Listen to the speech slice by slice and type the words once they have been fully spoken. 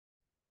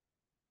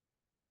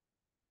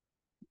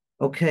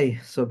Okay,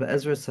 so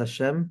Be'ezras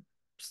Hashem,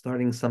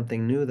 starting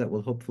something new that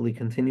will hopefully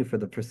continue for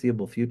the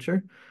foreseeable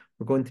future.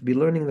 We're going to be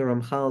learning the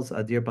Ramchal's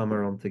Adir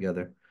BaMarom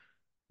together.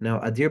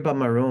 Now, Adir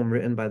BaMarom,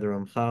 written by the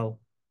Ramchal,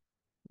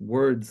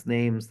 words,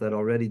 names that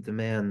already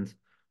demand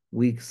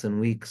weeks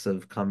and weeks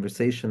of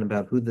conversation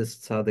about who this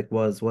tzaddik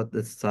was, what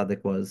this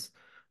tzaddik was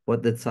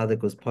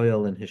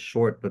poyal in his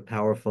short but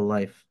powerful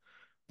life,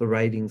 the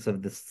writings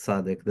of this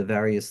tzaddik, the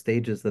various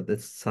stages that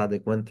this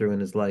tzaddik went through in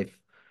his life,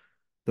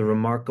 the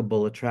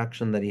remarkable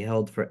attraction that he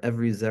held for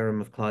every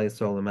zerem of Klal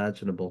Yisrael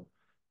imaginable,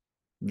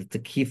 the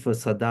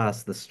tekifus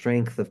hadas, the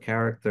strength of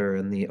character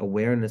and the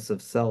awareness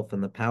of self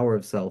and the power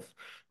of self,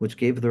 which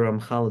gave the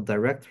Ramchal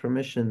direct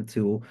permission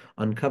to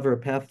uncover a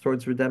path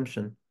towards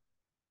redemption,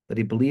 that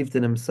he believed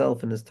in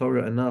himself and his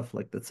Torah enough,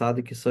 like the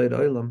Tzaddik Yesod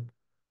Olam,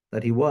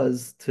 that he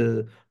was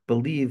to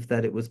believe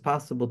that it was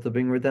possible to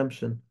bring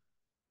redemption.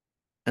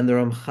 And the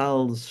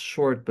Ramchal's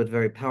short but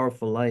very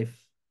powerful life,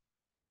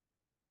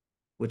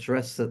 which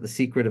rests at the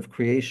secret of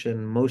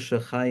creation,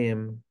 Moshe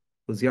Chaim,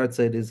 whose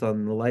yahrzeit is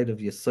on the light of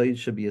Yesod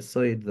Shabi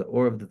Yesod, the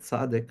or of the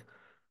Tzaddik,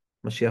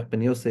 Mashiach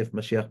ben Yosef,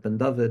 Mashiach ben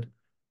David.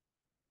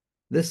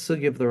 This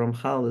sugya of the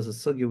Ramchal is a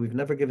sugya we've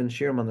never given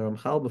shirim on the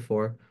Ramchal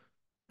before,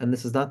 and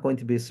this is not going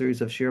to be a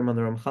series of shirim on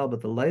the Ramchal, but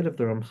the light of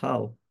the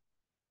Ramchal,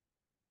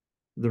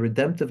 the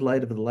redemptive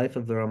light of the life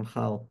of the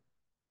Ramchal,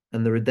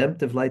 and the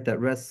redemptive light that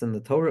rests in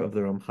the Torah of the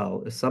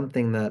Ramchal is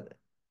something that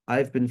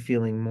I've been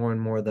feeling more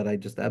and more that I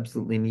just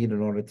absolutely need in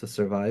order to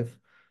survive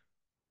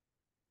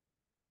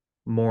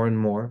more and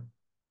more.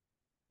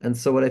 And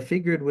so what I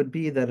figured would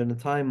be that in a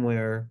time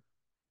where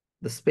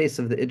the space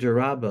of the Ijra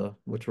Rabbah,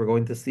 which we're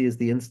going to see as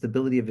the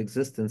instability of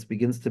existence,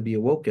 begins to be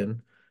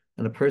awoken,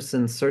 and a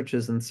person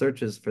searches and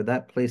searches for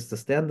that place to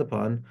stand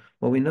upon,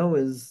 what we know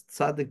is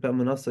tzaddik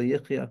b'amunasa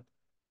yichya,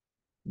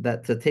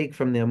 that to take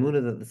from the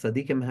amunah that the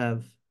tzaddikim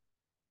have,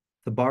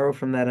 to borrow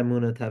from that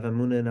amunah, to have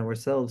amunah in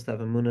ourselves, to have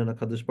amunah in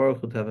HaKadosh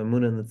Baruch Hu, to have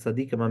amunah in the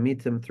tzaddikim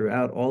amitim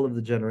throughout all of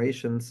the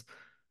generations,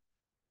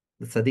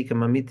 the tzaddikim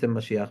amitim,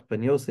 Mashiach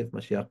ben Yosef,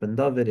 Mashiach ben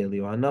David,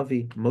 Eliyahu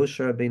Hanavi, Moshe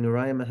Rabbeinu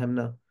Raya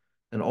Mehemna,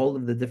 and all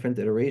of the different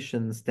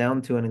iterations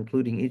down to and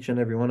including each and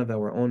every one of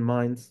our own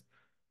minds.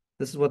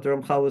 This is what the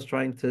Ramchal was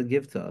trying to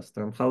give to us. The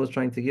Ramchal was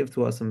trying to give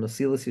to us a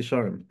Masilas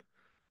Yesharim,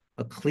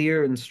 a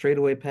clear and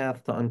straightaway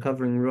path to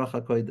uncovering Ruach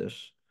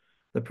HaKodesh,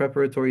 the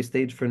preparatory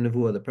stage for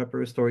Nevuah, the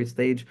preparatory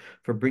stage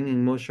for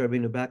bringing Moshe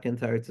Rabbeinu back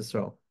into Eretz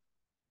Yisrael.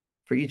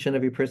 For each and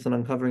every person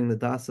uncovering the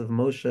Das of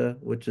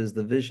Moshe, which is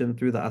the vision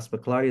through the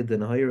Aspaklaria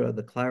Dinahira,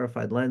 the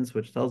clarified lens,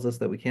 which tells us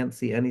that we can't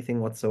see anything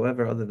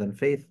whatsoever other than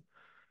faith.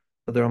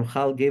 But the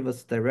Ramchal gave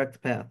us a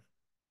direct path.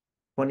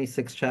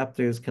 26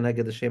 chapters,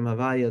 Keneged Hashem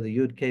Havaya, the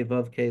Yud K,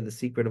 Vav K, the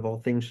secret of all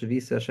things,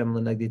 Shavisa Hashem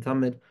Lenegdi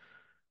Tamid.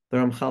 The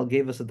Ramchal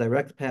gave us a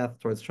direct path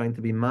towards trying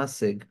to be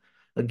masig.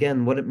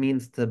 Again, what it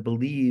means to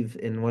believe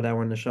in what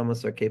our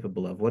neshamas are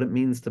capable of, what it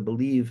means to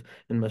believe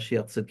in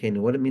Mashiach Tzidkenu,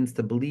 what it means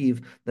to believe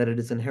that it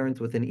is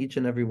inherent within each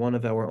and every one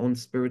of our own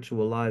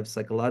spiritual lives,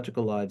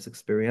 psychological lives,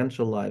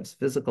 experiential lives,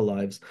 physical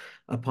lives,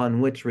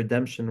 upon which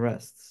redemption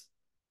rests.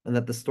 And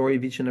that the story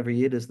of each and every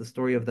Yid is the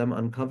story of them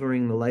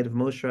uncovering the light of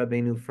Moshe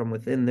Rabbeinu from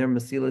within their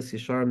Mesilas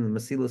Yesharim, the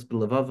Mesilas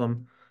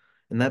B'Levavam,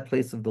 in that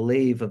place of the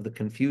lave, of the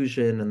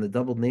confusion and the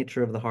doubled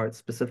nature of the heart,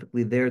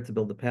 specifically there to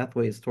build the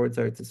pathways towards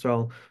Eretz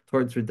Yisrael,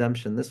 towards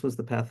redemption. This was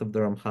the path of the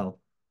Ramchal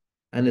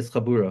and his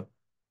Chabura.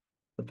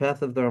 The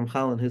path of the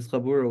Ramchal and his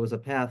Chabura was a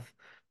path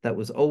that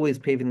was always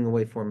paving the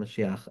way for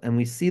Mashiach. And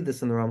we see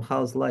this in the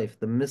Ramchal's life,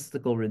 the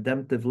mystical,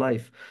 redemptive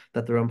life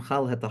that the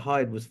Ramchal had to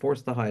hide, was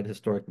forced to hide,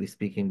 historically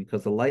speaking,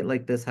 because a light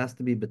like this has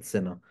to be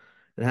Bitsina.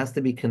 It has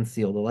to be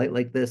concealed. A light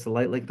like this, a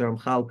light like the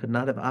Ramchal, could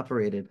not have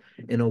operated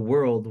in a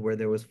world where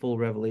there was full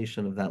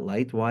revelation of that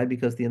light. Why?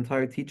 Because the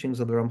entire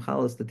teachings of the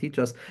Ramchal is to teach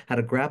us how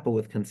to grapple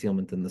with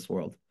concealment in this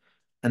world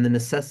and the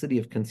necessity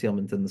of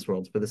concealment in this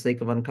world for the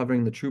sake of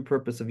uncovering the true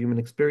purpose of human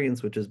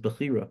experience, which is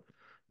Bechira,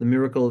 the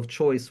miracle of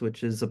choice,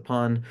 which is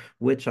upon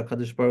which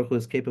HaKadosh Baruch Hu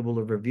is capable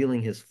of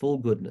revealing his full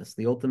goodness,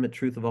 the ultimate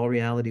truth of all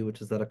reality,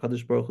 which is that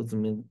HaKadosh Baruch Hu is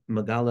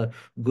Megala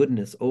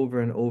goodness over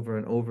and over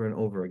and over and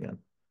over again.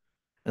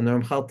 And the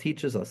Ramchal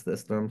teaches us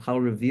this. The Ramchal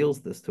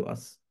reveals this to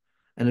us.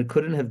 And it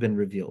couldn't have been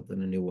revealed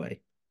in a new way.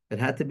 It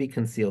had to be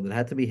concealed. It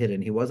had to be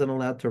hidden. He wasn't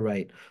allowed to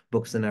write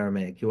books in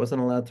Aramaic. He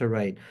wasn't allowed to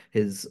write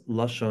his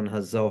Lashon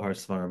HaZohar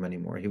Svarim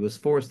anymore. He was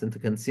forced into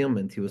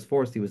concealment. He was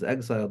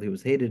exiled, he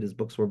was hated, his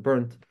books were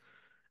burnt.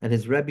 And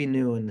his Rebbe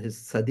knew and his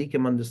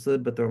Tzaddikim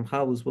understood, but the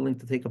Ramchal was willing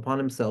to take upon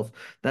himself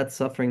that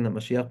suffering that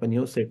Mashiach ben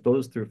Yosef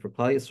goes through for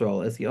Klal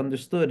Yisrael, as he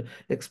understood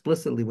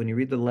explicitly when you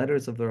read the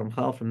letters of the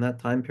Ramchal from that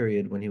time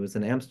period when he was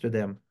in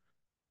Amsterdam,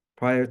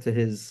 prior to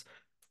his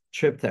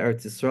trip to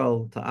Eretz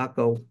Yisrael, to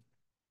Akko,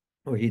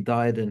 where he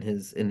died in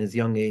his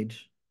young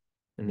age,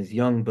 in his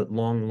young but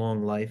long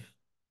life.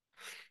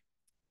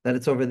 That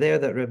it's over there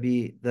that Rav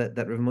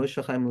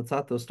Moshe Chaim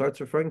Luzzatto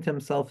starts referring to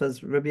himself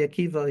as Rabbi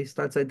Akiva. He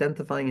starts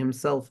identifying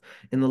himself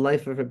in the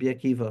life of Rabbi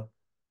Akiva.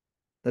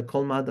 That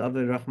Kol Mad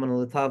Avid Rahman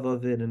L'Tava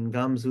Avid and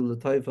Gamzu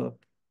L'Toiva.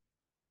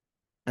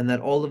 and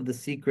that all of the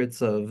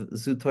secrets of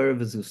Zu Torah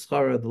v'Zu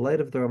Schara, the light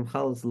of the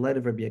Ramchal is the light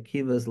of Rabbi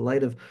Akiva, is the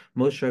light of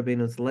Moshe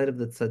Rabbeinu, it's the light of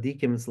the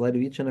Tzaddikim, it's the light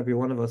of each and every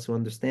one of us who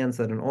understands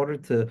that in order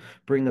to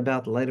bring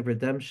about the light of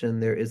redemption,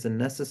 there is a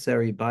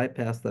necessary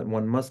bypass that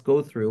one must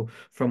go through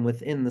from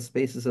within the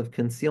spaces of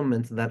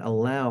concealment that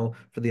allow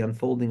for the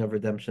unfolding of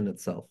redemption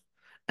itself.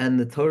 And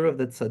the Torah of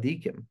the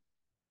Tzaddikim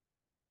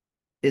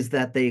is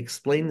that they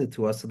explained it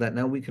to us so that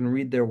now we can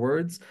read their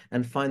words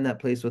and find that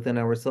place within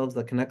ourselves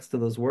that connects to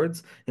those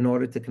words in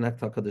order to connect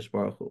to HaKadosh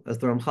Baruch Hu. As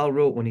the Ramchal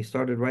wrote when he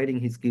started writing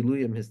his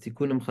Giluyim, his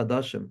Tikkunim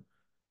Chadashim,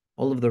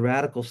 all of the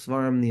radical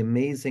svarim, the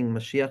amazing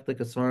Mashiach-like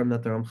svarim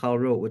that the Ramchal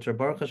wrote, which are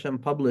Baruch Hashem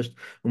published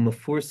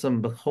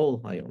umefursam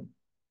b'chol hayom,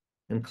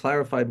 in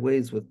clarified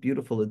ways with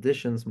beautiful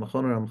additions,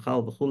 Machon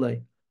Ramchal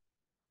v'chulei.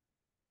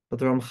 But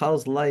the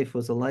Ramchal's life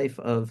was a life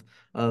of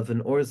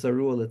an or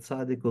zaru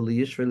l'tzadik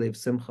u'liyishrei lev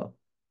simcha.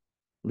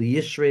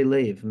 Liyishrei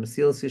Leiv,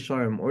 Mesilas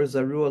Yesharim, or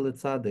Zarua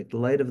L'Tzadik, the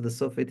light of the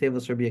Sofei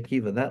Tevos Rabbi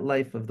Akiva, that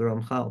life of the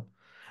Ramchal.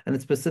 And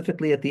it's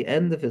specifically at the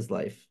end of his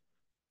life,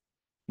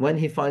 when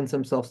he finds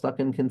himself stuck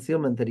in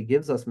concealment, that he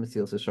gives us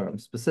Mesilas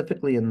Yesharim,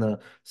 specifically in the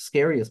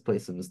scariest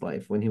place of his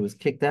life, when he was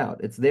kicked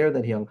out. It's there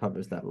that he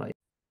uncovers that light.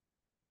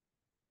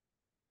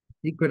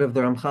 The secret of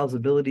the Ramchal's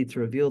ability to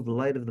reveal the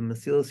light of the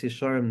Mesilas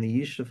Yesharim, the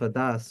Yishuv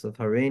Hadas of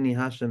Hareini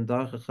Hashem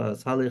Darchacha,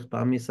 as Halich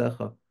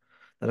Ba'amisecha,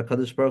 that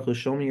HaKadosh Baruch Hu,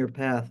 show me your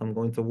path. I'm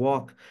going to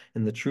walk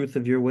in the truth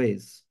of your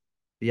ways.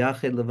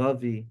 V'yached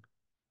levavi,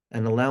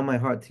 and allow my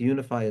heart to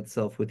unify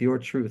itself with your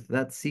truth.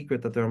 That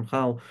secret that the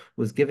Ramchal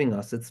was giving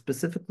us, it's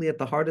specifically at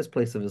the hardest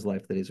place of his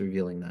life that he's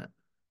revealing that.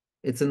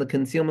 It's in the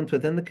concealment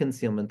within the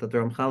concealment that the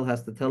Ramchal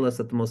has to tell us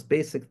that the most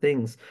basic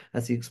things,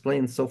 as he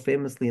explains so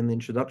famously in the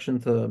introduction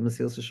to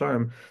Mesilas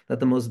Yesharim,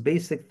 that the most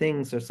basic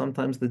things are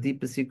sometimes the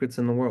deepest secrets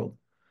in the world.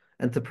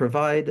 And to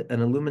provide and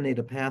illuminate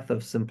a path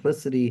of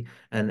simplicity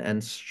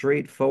and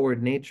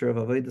straightforward nature of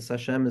Avodas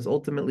Hashem is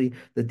ultimately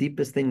the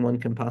deepest thing one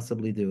can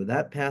possibly do.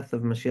 That path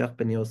of Mashiach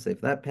ben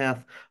Yosef, that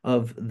path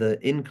of the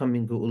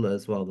incoming Geula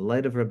as well, the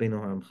light of Rabbeinu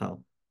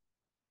Ramchal.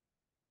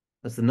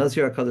 As the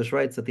Nazir HaKadosh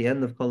writes at the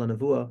end of Kol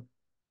HaNevuah,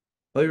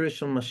 Oirish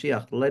shel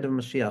Mashiach, the light of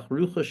Mashiach,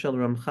 Rucha shel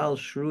Ramchal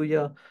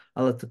shruya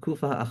ala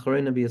tekufa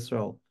ha'achrona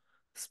b'Yisrael.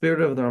 The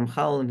spirit of the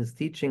Ramchal and his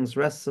teachings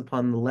rests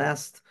upon the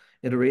last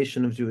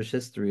iteration of Jewish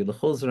history,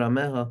 L'chol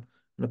Zerameha,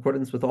 in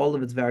accordance with all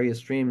of its various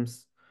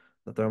streams,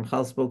 that the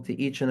Ramchal spoke to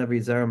each and every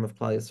Zeram of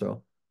Klal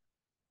Yisrael.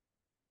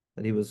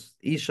 That he was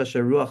Ish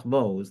Asher Ruach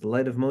Bo, was the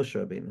light of Moshe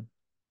Rabbeinu.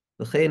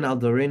 L'chein al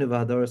dorenu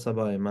v'hadoros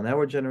habayim, on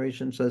our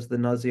generation, says the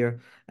Nazir,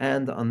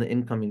 and on the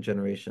incoming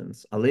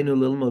generations. Aleinu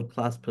lilmod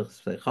klas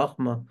p'chsvei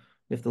chachma.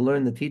 We have to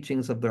learn the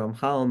teachings of the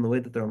Ramchal and the way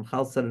that the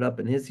Ramchal set it up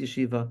in his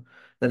yeshiva,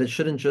 that it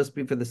shouldn't just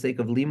be for the sake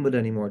of limud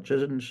anymore. It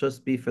shouldn't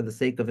just be for the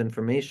sake of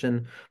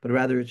information, but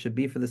rather it should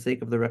be for the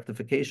sake of the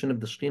rectification of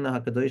the Shechina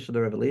HaKadosh,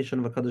 the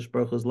revelation of HaKadosh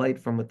Baruch Hu's light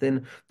from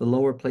within the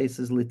lower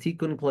places,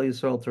 litikun Klal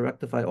Yisrael, to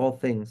rectify all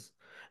things.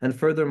 And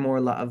furthermore,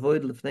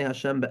 la'avoid lifnei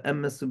Hashem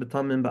be'emes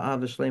u'betamim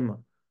ba'av shlema.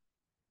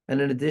 And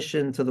in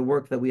addition to the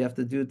work that we have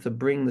to do to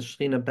bring the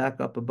Shekhinah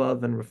back up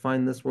above and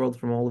refine this world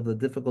from all of the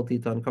difficulty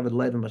to uncover the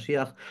light of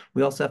Mashiach,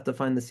 we also have to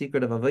find the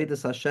secret of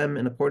Avodas Hashem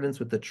in accordance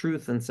with the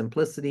truth and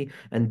simplicity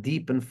and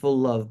deep and full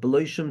love.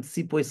 B'lo shum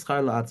tzipoi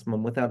schar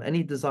la'atzmam, without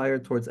any desire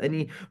towards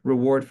any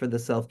reward for the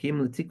self.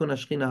 Kim l'tikun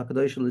hashchina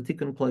hakadosh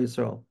l'tikun Klal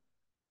Yisrael.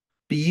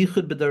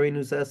 B'yichud b'darinu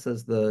zeh,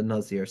 says the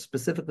Nazir,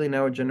 specifically in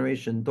our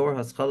generation, Dor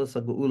haschalas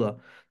ha'geula,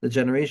 the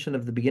generation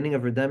of the beginning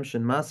of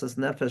redemption, Masas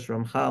Nefesh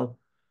Ramchal,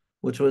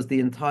 which was the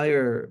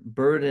entire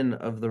burden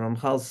of the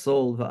Ramchal's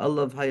soul,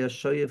 va'alav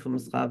hayashoyev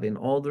u'mischavi, and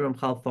all the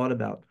Ramchal thought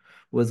about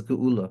was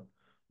Geula.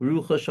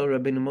 Rucha shel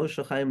Rabbeinu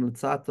Moshe Chaim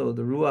L'Tzato,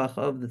 the Ruach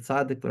of the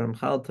Tzaddik, the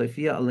Ramchal,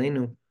 Toifia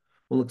Aleinu,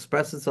 will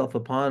express itself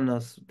upon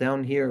us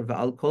down here,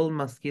 va'al kol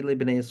maskilei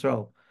b'nei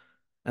Yisrael,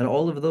 and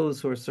all of those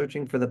who are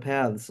searching for the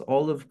paths,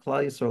 all of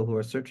Klal Yisrael who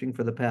are searching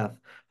for the path,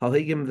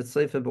 ha'higim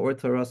v'tzeifa b'or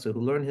Tarasu,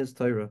 who learn his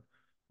Torah,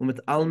 and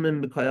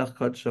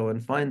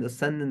find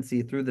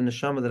ascendancy through the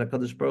neshama that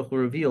HaKadosh Baruch Hu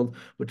revealed,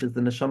 which is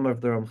the neshama of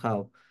the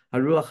Ramchal.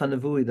 Haruach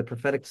HaNevui, the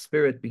prophetic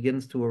spirit,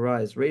 begins to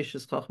arise.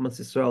 Reishis Chachmas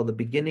Yisrael, the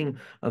beginning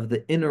of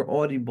the inner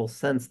audible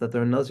sense that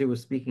the Nazir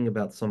was speaking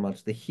about so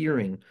much, the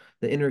hearing,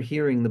 the inner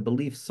hearing, the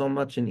belief so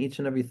much in each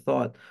and every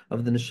thought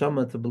of the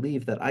neshama to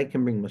believe that I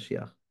can bring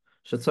Mashiach.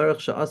 Shetzarech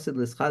she'asid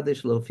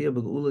l'schadesh l'ofia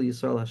b'geula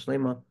Yisrael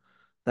hashlema,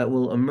 that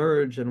will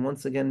emerge and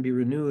once again be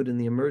renewed in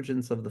the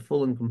emergence of the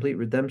full and complete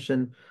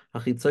redemption,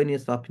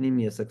 hachitzonius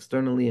v'apnimius,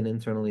 externally and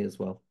internally as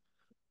well.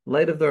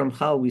 Light of the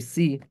Ramchal, we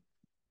see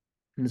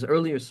in his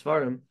earlier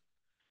Svarim,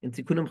 in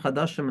Tikkunim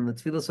Chadashim and the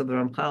Tfilos of the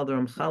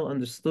Ramchal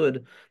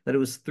understood that it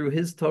was through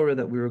his Torah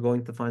that we were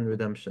going to find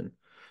redemption.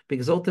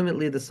 Because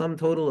ultimately the sum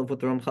total of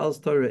what the Ramchal's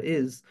Torah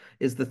is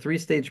the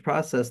three-stage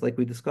process, like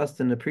we discussed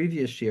in the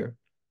previous year,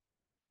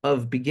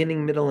 of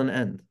beginning, middle, and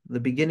end. The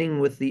beginning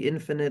with the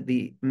infinite,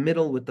 the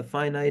middle with the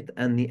finite,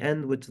 and the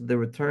end with the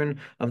return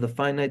of the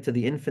finite to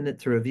the infinite,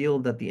 to reveal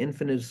that the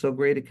infinite is so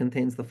great it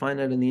contains the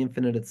finite and the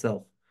infinite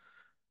itself.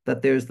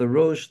 that there's the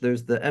Rosh,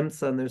 there's the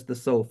Emsa, and there's the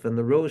Sof. And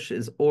the Rosh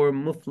is Or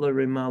Mufla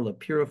Remala,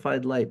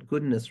 purified light,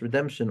 goodness,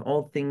 redemption,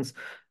 all things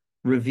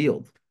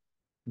revealed.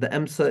 The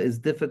Emsa is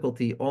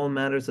difficulty, all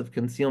matters of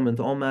concealment,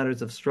 all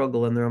matters of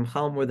struggle. And the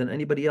Ramchal, more than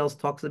anybody else,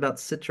 talks about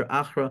Sitra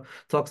Achra,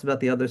 talks about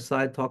the other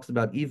side, talks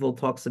about evil,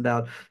 talks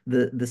about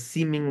the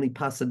seemingly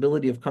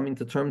possibility of coming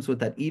to terms with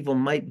that evil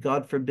might,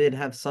 God forbid,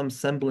 have some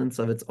semblance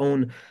of its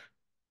own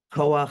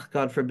Koach,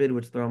 God forbid,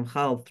 which the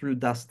Ramchal, through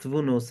Das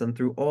Tvunos and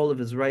through all of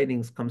his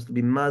writings, comes to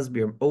be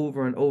masbir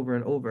over and over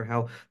and over,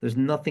 how there's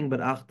nothing but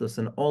Achdus,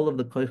 and all of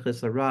the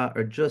Koiches Hara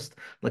are just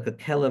like a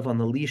kelev on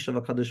the leash of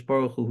a Kadosh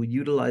Baruch Hu, who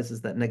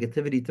utilizes that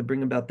negativity to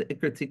bring about the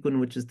Iker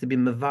Tikkun, which is to be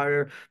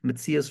Mevarer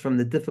Metzias from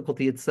the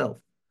difficulty itself.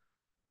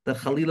 The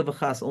Chalila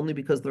V'chas, only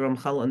because the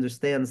Ramchal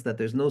understands that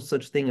there's no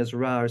such thing as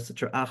Ra or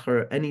Sitra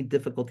Achar, any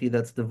difficulty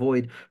that's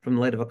devoid from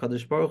the light of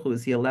HaKadosh Baruch Hu,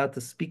 is he allowed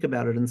to speak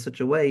about it in such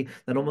a way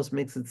that almost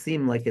makes it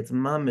seem like it's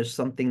mamish,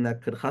 something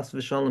that could chas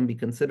v'shalom be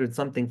considered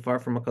something far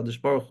from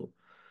HaKadosh Baruch Hu.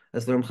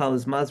 As the Ramchal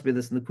is masbir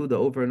this Nakuda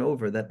over and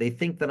over, that they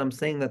think that I'm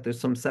saying that there's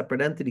some separate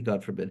entity,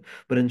 God forbid.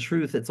 But in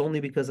truth, it's only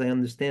because I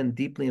understand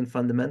deeply and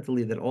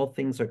fundamentally that all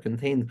things are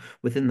contained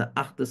within the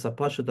Achdus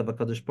HaPashut of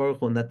HaKadosh Baruch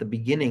Hu, and that the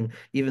beginning,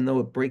 even though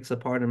it breaks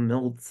apart and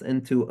melts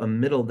into a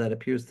middle that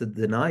appears to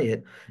deny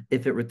it,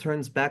 if it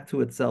returns back to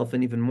itself,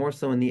 and even more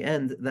so in the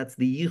end, that's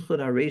the Yichud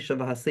HaReisha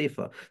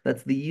V'Hasefa.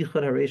 That's the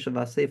Yichud HaReisha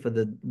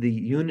V'Hasefa, the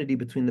unity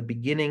between the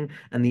beginning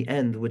and the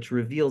end, which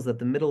reveals that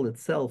the middle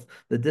itself,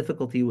 the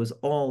difficulty, was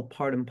all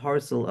part and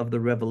parcel of the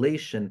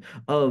revelation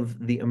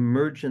of the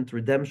emergent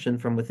redemption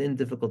from within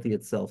difficulty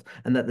itself,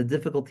 and that the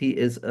difficulty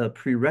is a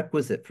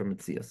prerequisite for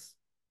Metzias.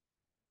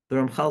 The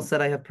Ramchal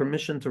said, I have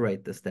permission to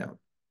write this down.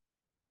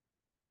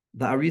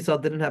 The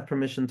Arizal didn't have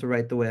permission to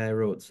write the way I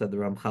wrote, said the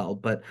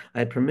Ramchal, but I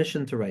had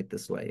permission to write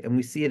this way. And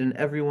we see it in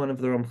every one of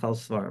the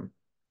Ramchal's svarim.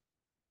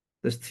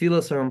 There's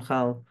Tfilas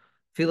Ramchal.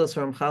 Tfilas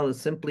Ramchal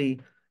is simply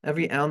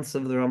every ounce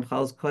of the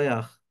Ramchal's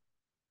koyach.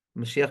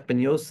 Mashiach ben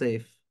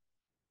Yosef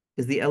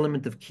is the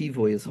element of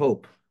kivoy, is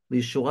hope.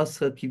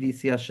 Liyishuascha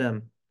kivisi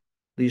Hashem.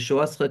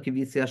 Liyishuascha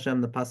kivisi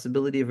Hashem, the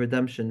possibility of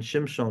redemption.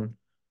 Shimshon,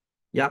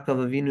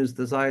 Yaakov Avinu's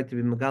desire to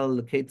be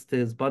Megal locates to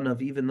his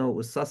banav, even though it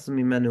was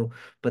Sasami Menu,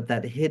 but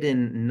that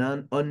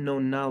hidden,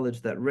 unknown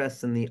knowledge that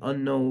rests in the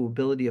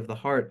unknowability of the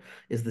heart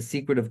is the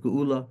secret of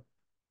Geula.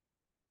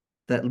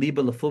 That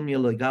Liba Lefumya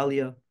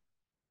Loigalia,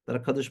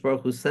 that HaKadosh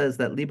Baruch Hu says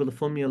that Liba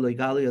Lefumya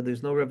Loigalia,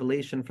 there's no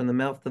revelation from the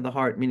mouth to the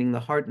heart, meaning the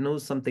heart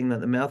knows something that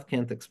the mouth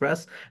can't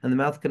express, and the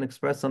mouth can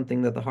express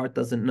something that the heart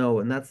doesn't know,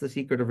 and that's the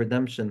secret of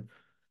redemption.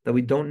 That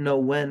we don't know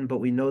when, but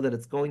we know that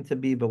it's going to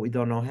be, but we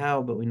don't know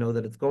how, but we know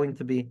that it's going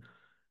to be.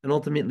 And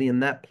ultimately,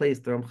 in that place,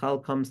 the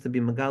Ramchal comes to be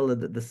Megala,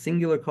 that the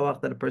singular koach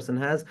that a person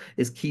has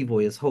is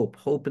kivoy, is hope,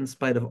 hope in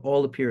spite of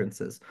all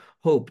appearances,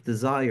 hope,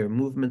 desire,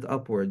 movement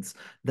upwards,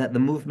 that the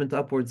movement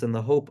upwards and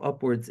the hope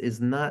upwards is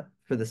not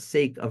for the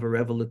sake of a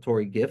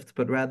revelatory gift,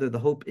 but rather the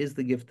hope is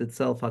the gift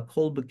itself,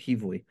 hakol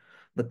b'kivoy.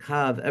 The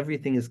kav,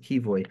 everything is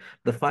kivoy.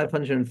 The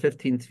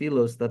 515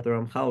 tfilos that the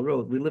Ramchal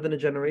wrote, we live in a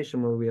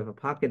generation where we have a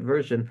pocket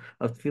version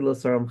of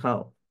tfilos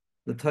Ramchal.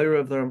 The Torah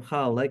of the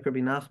Ramchal, like Rabbi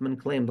Nachman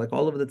claimed, like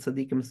all of the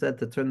tzaddikim said,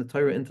 to turn the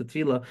Torah into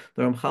tefillah,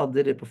 the Ramchal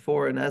did it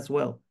before and as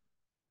well.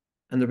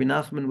 And the Rabbi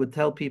Nachman would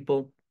tell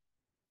people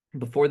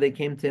before they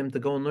came to him to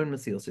go and learn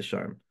Mesilas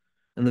Yesharim.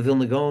 And the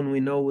Vilna Gaon,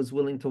 we know, was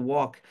willing to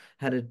walk.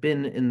 Had it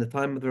been in the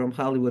time of the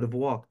Ramchal, he would have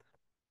walked.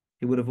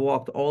 He would have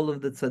walked. All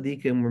of the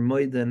tzaddikim were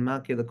moide and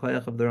makir the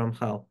koyach of the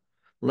Ramchal.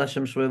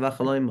 Leshem shvei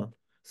v'chaloima,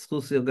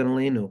 schusi of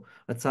Ganalenu,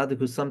 a tzaddik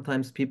who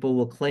sometimes people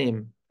will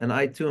claim, and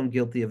I too am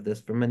guilty of this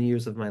for many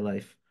years of my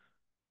life.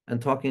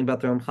 And talking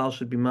about the Ramchal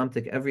should be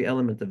mamtik every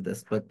element of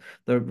this. But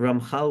the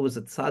Ramchal was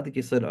a tzaddik,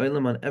 he said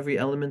oilam on every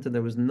element, and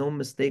there was no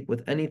mistake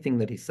with anything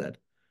that he said.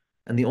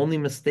 And the only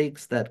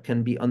mistakes that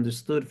can be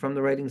understood from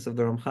the writings of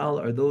the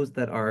Ramchal are those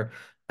that are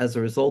as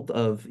a result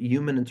of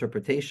human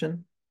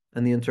interpretation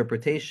and the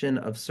interpretation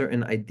of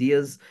certain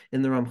ideas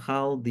in the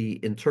Ramchal, the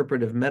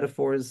interpretive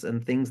metaphors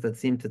and things that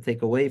seem to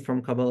take away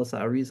from Kabbalah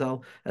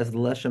Arizal, as the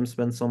Leshem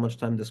spends so much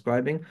time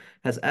describing,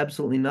 has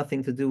absolutely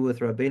nothing to do with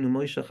Rabbeinu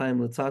Moshe Chaim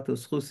Lutzatu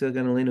Schusia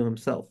Ganalinu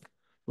himself,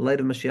 the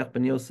light of Mashiach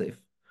ben Yosef,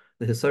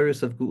 the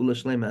Hisaris of Geula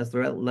Shlema, as the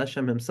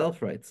Leshem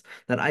himself writes,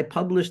 that I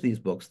publish these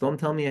books. Don't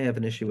tell me I have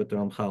an issue with the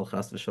Ramchal,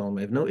 Chas v'shalom.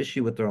 I have no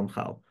issue with the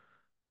Ramchal.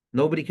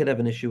 Nobody could have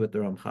an issue with the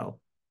Ramchal.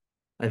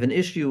 I have an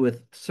issue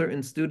with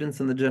certain students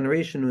in the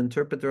generation who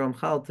interpret the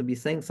Ramchal to be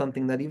saying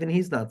something that even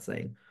he's not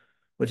saying,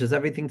 which has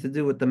everything to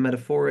do with the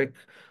metaphoric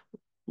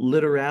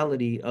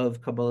literality of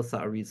Kabbalah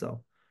Sa'arizal.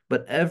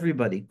 But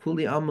everybody,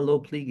 Kuli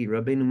Amalo Pligi,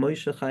 Rabbeinu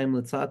Moshe Chaim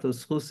Litzato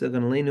Schusia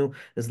Ganalenu,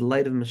 is the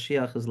light of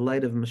Mashiach, is the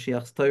light of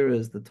Mashiach's Torah,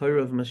 is the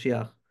Torah of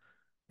Mashiach.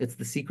 It's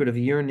the secret of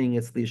yearning.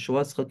 It's the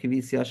Yeshuascha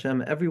Kivisi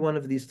Hashem. Every one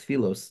of these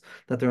tfilos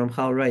that the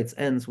Ramchal writes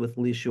ends with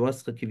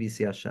Yeshuascha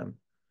Kivisi Hashem.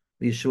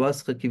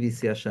 Yeshuascha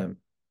Kivisi Hashem.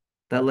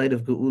 That light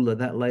of Geula,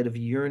 that light of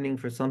yearning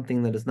for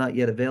something that is not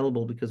yet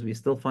available because we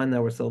still find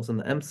ourselves in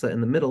the Emsa,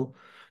 in the middle,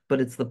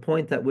 but it's the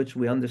point at which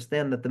we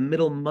understand that the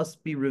middle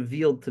must be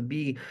revealed to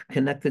be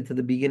connected to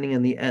the beginning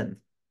and the end.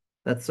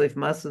 That Soif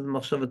Masad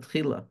Machshava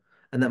Tchila,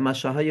 and that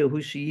Mashahayo Hu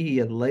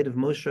Sheyihi, the light of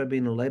Moshe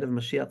Rabbeinu, the light of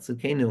Mashiach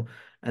Tzidkenu,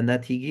 and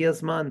that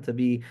Higiyas Man to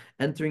be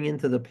entering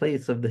into the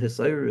place of the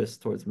Hisayrus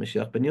towards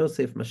Mashiach ben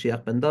Yosef,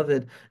 Mashiach ben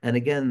David, and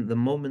again the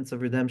moments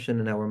of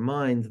redemption in our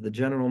mind, the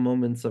general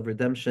moments of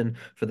redemption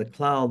for the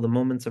cloud, the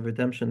moments of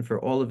redemption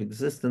for all of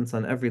existence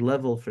on every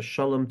level, for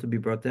Shalom to be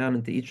brought down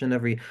into each and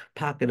every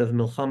pocket of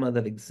Milchama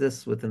that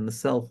exists within the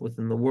self,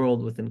 within the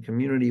world, within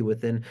community,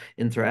 within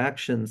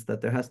interactions,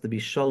 that there has to be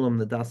Shalom,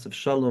 the Das of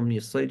Shalom,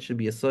 Yisoid should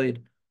be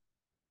Yisoid.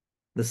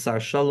 The Sar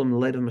Shalom, the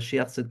light of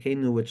Mashiach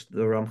Tzidkenu, which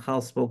the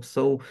Ramchal spoke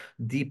so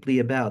deeply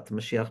about,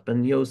 Mashiach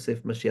ben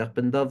Yosef, Mashiach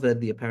ben David,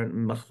 the apparent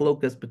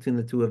machlokas between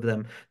the two of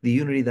them, the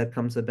unity that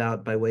comes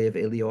about by way of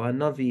Eliyahu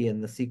Hanavi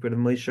and the secret of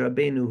Moshe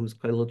Rabbeinu, who's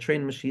Kailo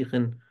trained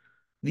Mashiachin.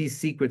 These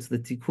secrets, the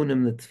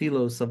tikkunim, the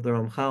tfilos of the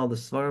Ramchal, the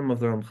svarim of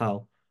the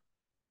Ramchal,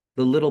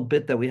 the little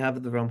bit that we have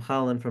of the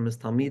Ramchal and from his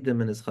Talmidim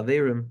and his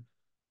Chaverim,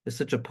 is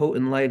such a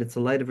potent light. It's a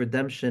light of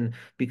redemption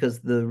because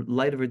the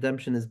light of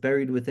redemption is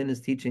buried within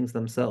his teachings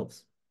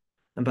themselves.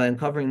 And by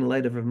uncovering the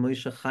light of Rav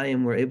Moshe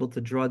Chaim, we're able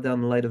to draw down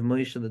the light of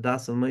Moshe, the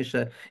Das of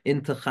Moshe,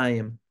 into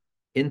Chaim,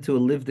 into a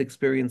lived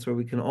experience where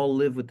we can all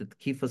live with the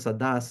Tekifas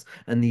Adas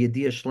and the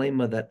Yediyah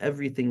Shlema that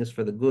everything is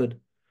for the good,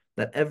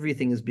 that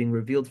everything is being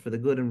revealed for the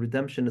good, and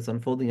redemption is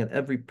unfolding at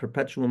every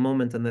perpetual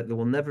moment, and that there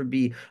will never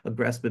be a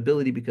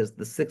graspability because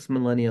the sixth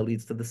millennia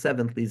leads to the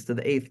seventh, leads to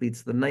the eighth,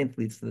 leads to the ninth,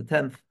 leads to the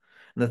 10th,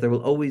 and that there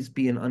will always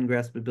be an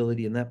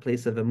ungraspability in that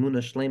place of Emunah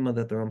Shlema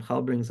that the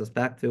Ramchal brings us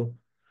back to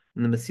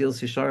and the Mesil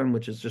Sisharim,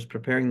 which is just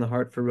preparing the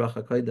heart for Ruach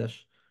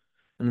HaKodesh.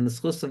 And in the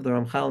schus of the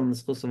Ramchal, and the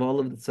schus of all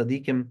of the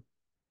tzaddikim,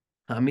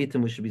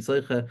 Ha'amitim, we should be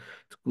zeicha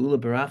to Geula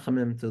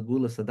Barachamim, to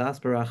Geula Sadas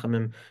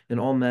Barachamim, in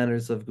all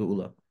manners of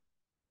Geula.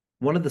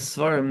 One of the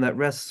svarim that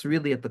rests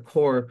really at the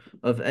core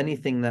of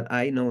anything that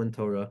I know in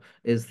Torah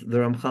is the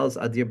Ramchal's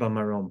Adir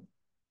BaMarom.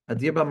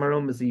 Adir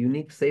BaMarom is a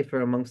unique sefer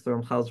amongst the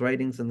Ramchal's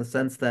writings in the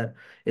sense that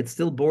it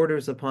still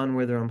borders upon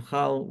where the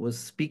Ramchal was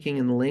speaking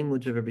in the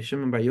language of Rabbi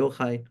Shimon Bar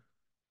Yochai,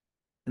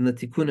 in the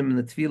Tikkunim and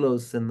the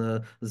Tfilos and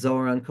the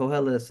Zohar on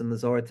Koheles and the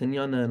Zohar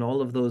Tinyana and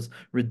all of those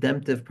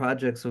redemptive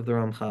projects of the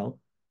Ramchal.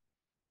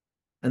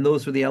 And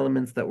those were the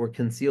elements that were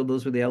concealed.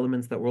 Those were the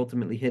elements that were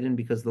ultimately hidden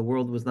because the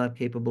world was not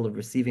capable of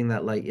receiving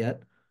that light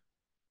yet.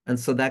 And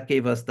so that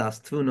gave us Das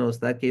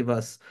Tfunos, that gave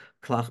us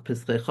Klach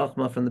Pischei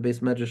Chachma from the base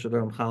Medrash of the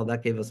Ramchal,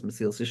 that gave us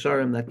Mesil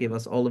Sisharim, that gave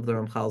us all of the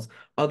Ramchal's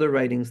other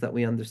writings that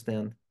we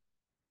understand.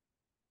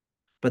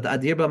 But the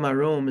Adir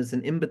BaMarom is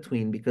an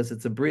in-between because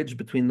it's a bridge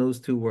between those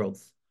two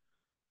worlds.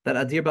 That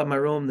Adir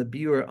BaMarom, the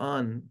biur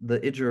on the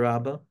Ijur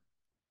Rabbah,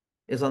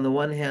 is on the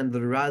one hand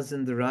the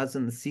Razin,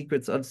 the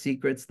secrets of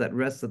secrets that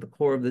rests at the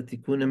core of the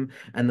Tikkunim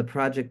and the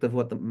project of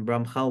what the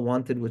Ramchal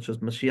wanted, which was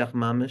Mashiach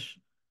Mamish.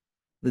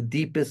 The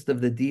deepest of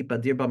the deep,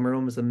 Adir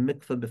BaMarom is a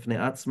mikveh b'fnei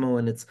atzmo,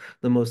 and it's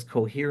the most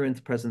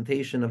coherent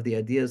presentation of the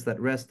ideas that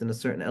rest in a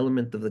certain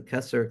element of the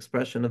Kesser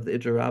expression of the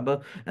Ijur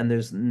Rabbah, and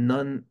there's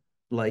none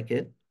like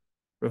it.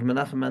 Rav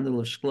Menachem Mendel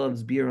of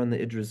Shklov's biur on the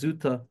Idra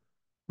Zuta,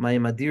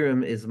 Mayim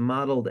Adirim, is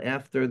modeled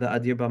after the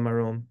Adir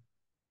BaMarom.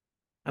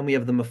 And we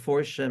have the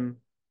Meforshim,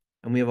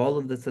 and we have all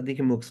of the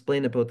tzaddikim who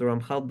explain it, but what the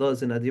Ramchal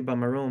does in Adir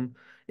BaMarom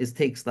is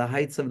takes the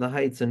heights of the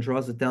heights and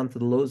draws it down to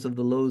the lows of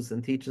the lows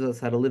and teaches us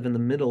how to live in the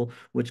middle,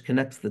 which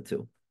connects the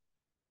two.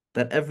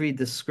 That every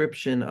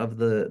description of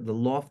the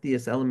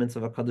loftiest elements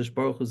of HaKadosh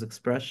Baruch Hu's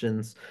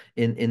expressions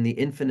in the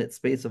infinite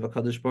space of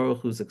HaKadosh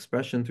Baruch Hu's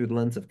expression through the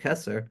lens of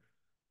Kesser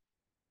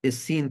is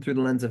seen through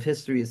the lens of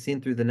history, is seen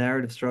through the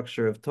narrative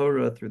structure of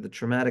Torah, through the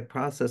traumatic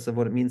process of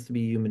what it means to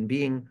be a human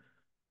being,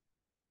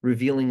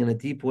 revealing in a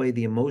deep way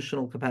the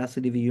emotional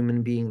capacity of a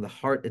human being, the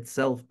heart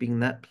itself being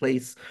that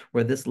place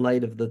where this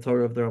light of the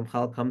Torah of the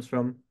Ramchal comes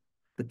from,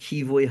 the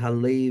Kivoy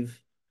Halev,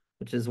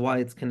 which is why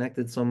it's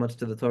connected so much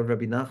to the Torah of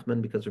Rabbi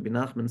Nachman, because Rabbi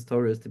Nachman's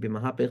Torah is to be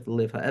Mahapech, to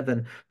live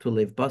Ha'evan, to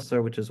live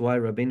Basar, which is why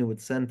Rabbeinu would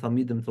send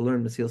Talmidim to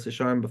learn Mesil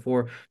Sisharim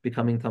before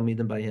becoming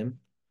Talmidim by him,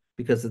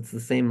 because it's the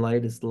same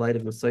light, it's the light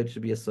of the Sod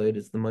should be a Sod,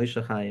 it's the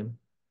Moshe Chaim.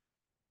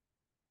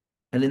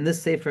 And in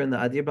this Sefer, in the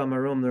Adir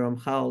BaMarom, the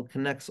Ramchal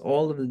connects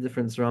all of the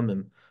different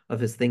Zramim of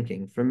his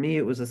thinking. For me,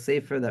 it was a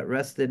Sefer that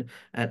rested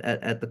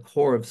at the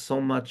core of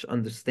so much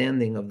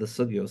understanding of the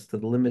Sugyos, to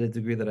the limited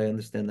degree that I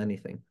understand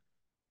anything.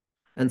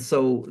 And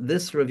so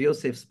this Rav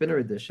Yosef Spinner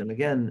edition,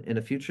 again, in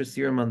a future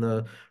serum on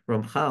the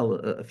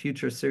Ramchal, a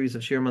future series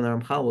of Shirim on the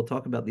Ramchal, we'll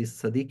talk about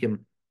these tzaddikim,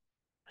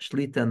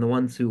 Shlita, and the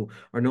ones who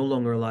are no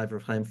longer alive,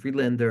 Rav Chaim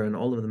Friedlander, and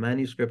all of the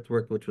manuscript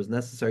work which was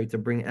necessary to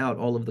bring out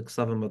all of the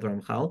Ksavim of the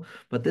Ramchal.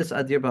 But this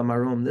Adir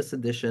BaMarom, this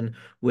edition,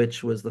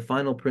 which was the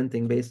final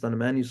printing based on a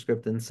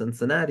manuscript in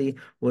Cincinnati,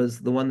 was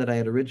the one that I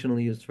had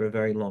originally used for a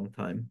very long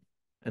time.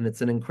 And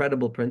it's an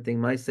incredible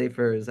printing. My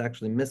Sefer is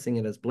actually missing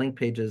it as blank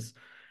pages.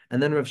 And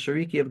then Rav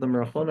Shariki of the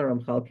Merachona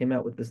Ramchal came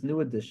out with this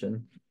new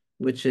edition,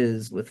 which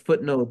is with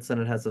footnotes,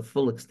 and it has a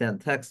full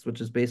extant text,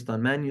 which is based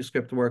on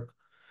manuscript work.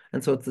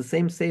 And so it's the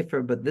same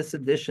Sefer, but this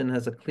edition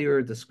has a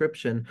clearer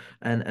description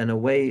and a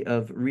way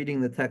of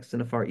reading the text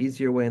in a far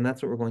easier way, and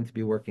that's what we're going to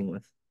be working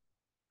with.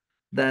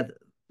 That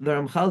The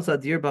Ramchal's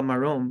Adir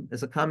BaMarom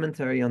is a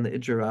commentary on the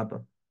Ijer Rabbah.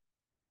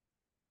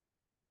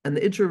 And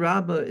the Ijer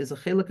Rabbah is a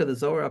chelik of the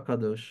Zohar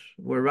HaKadosh,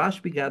 where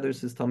Rashbi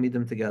gathers his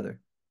Talmidim together.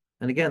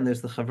 And again,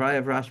 there's the Chavraya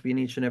of Rashbi in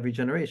each and every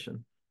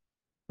generation.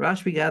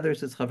 Rashbi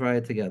gathers his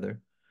Chavraya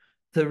together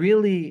to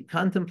really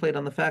contemplate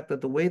on the fact that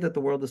the way that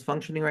the world is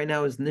functioning right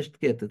now is nicht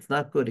git. It's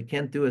not good. It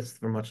can't do us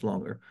for much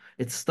longer.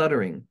 It's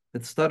stuttering.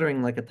 It's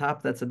stuttering like a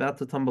top that's about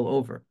to tumble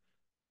over.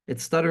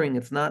 It's stuttering.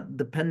 It's not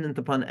dependent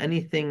upon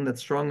anything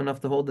that's strong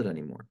enough to hold it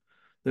anymore.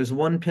 There's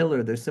one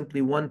pillar. There's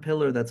simply one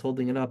pillar that's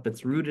holding it up.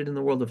 It's rooted in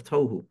the world of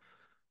tohu.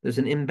 There's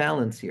an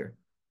imbalance here,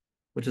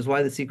 which is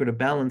why the secret of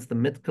balance, the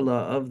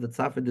mitkala of the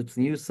Tzafir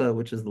Yusa,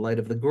 which is the light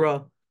of the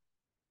Gra,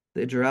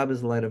 the Ijarab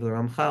is the light of the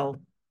Ramchal,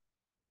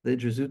 the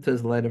Idrizuta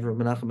is the light of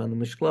Rabbi Menachem and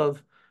the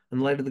Mishklov, and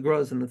the light of the Gra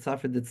is in the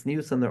Tzafir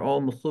Yusa, and they're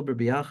all mechuber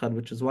biyachad,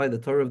 which is why the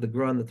Torah of the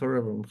Gra and the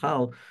Torah of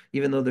Ramchal,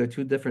 even though they're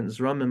two different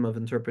zramim of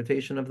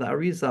interpretation of the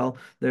Arizal,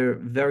 they're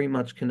very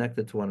much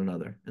connected to one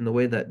another, in the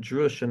way that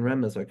Drush and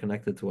Remez are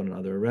connected to one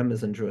another,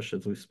 Remez and Drush,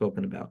 as we've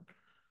spoken about.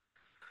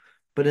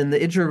 But in the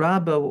Ijer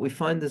Rabbah, what we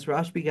find is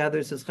Rashbi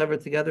gathers his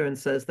chevra together and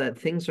says that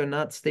things are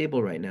not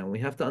stable right now. We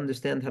have to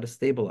understand how to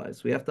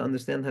stabilize. We have to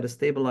understand how to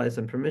stabilize,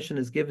 and permission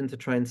is given to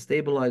try and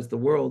stabilize the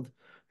world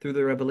through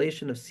the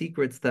revelation of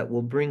secrets that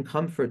will bring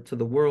comfort to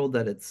the world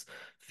at its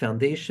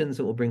foundations.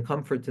 It will bring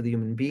comfort to the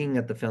human being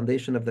at the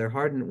foundation of their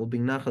heart, and it will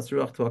bring nachas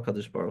ruach to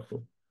HaKadosh Baruch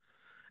Hu.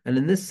 And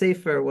in this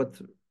sefer,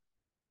 what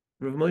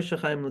Rav Moshe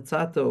Chaim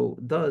Lutzato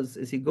does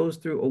is he goes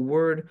through a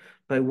word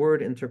by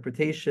word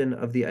interpretation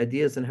of the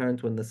ideas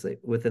inherent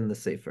within the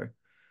Sefer.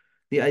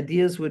 The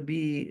ideas would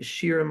be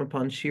shirim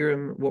upon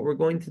shirim. What we're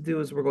going to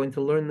do is we're going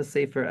to learn the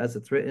Sefer as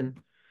it's written,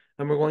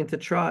 and we're going to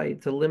try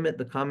to limit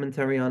the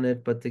commentary on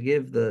it, but to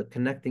give the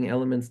connecting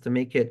elements to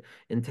make it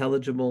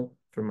intelligible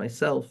for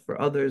myself, for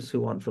others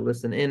who want to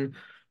listen in.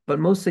 But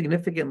most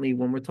significantly,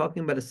 when we're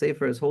talking about a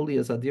sefer as holy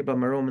as Adir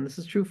BaMarom, and this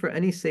is true for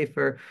any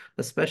sefer,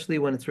 especially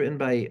when it's written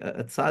by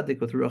a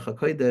tzaddik with Ruach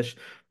HaKodesh,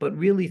 but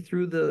really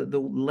through the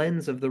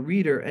lens of the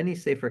reader, any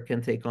sefer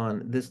can take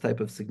on this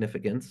type of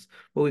significance.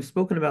 Well, we've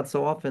spoken about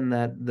so often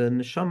that the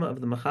neshama of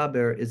the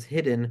mechaber is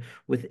hidden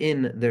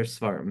within their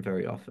svarim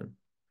very often.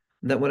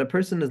 That when a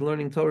person is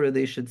learning Torah,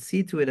 they should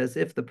see to it as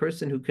if the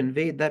person who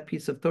conveyed that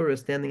piece of Torah is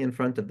standing in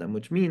front of them,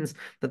 which means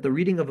that the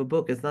reading of a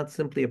book is not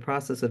simply a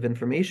process of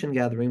information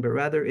gathering, but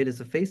rather it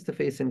is a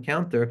face-to-face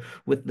encounter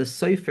with the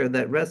sefer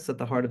that rests at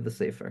the heart of the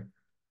sefer.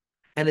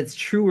 And it's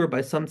truer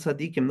by some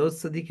tzaddikim.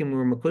 Those tzaddikim who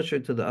were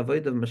makusher to the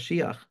avoid of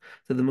Mashiach,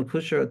 to the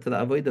makusher to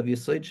the avoid of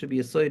Yesod should be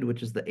Yesod,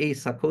 which is the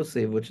Eis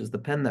HaKosev, which is the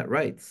pen that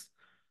writes.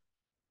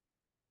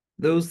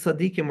 Those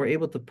tzaddikim were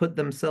able to put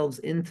themselves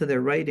into their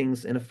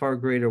writings in a far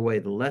greater way.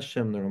 The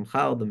Leshem, the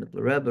Ramchal, the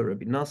Mitler Rebbe,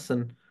 Rabbi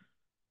Nassan,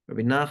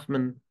 Rabbi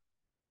Nachman,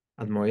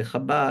 Admori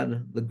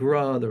Chabad, the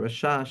Gra, the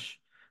Rashash.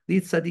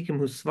 These tzaddikim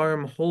whose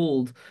svarim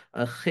hold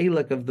a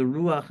chelak of the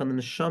ruach and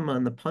the neshama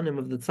and the panim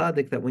of the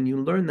tzaddik, that when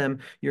you learn them,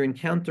 you're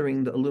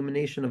encountering the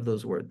illumination of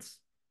those words.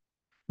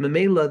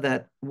 Memela,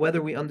 that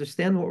whether we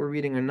understand what we're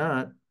reading or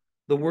not,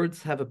 the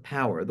words have a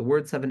power. The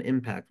words have an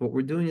impact. What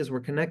we're doing is we're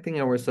connecting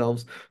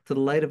ourselves to the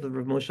light of the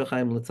Rav Moshe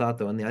Chaim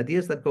Lutzato, and the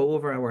ideas that go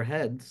over our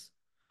heads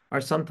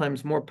are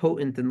sometimes more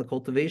potent in the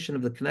cultivation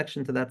of the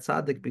connection to that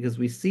tzaddik, because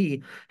we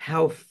see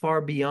how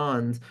far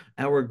beyond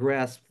our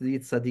grasp the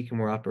tzaddikim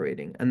we're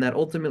operating, and that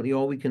ultimately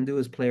all we can do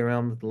is play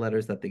around with the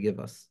letters that they give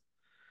us.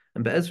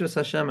 And Be'ezras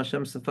Hashem,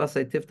 Hashem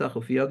Sefasai Tiftach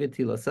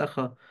Ufiyogeti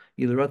Lasecha,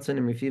 Yilratzen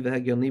Imrifi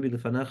Vehegyon Libi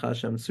Lefanacha,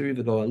 Hashem Suri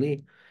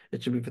V'Goali.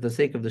 It should be for the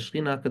sake of the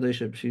Shekhinah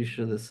HaKadosh, it should be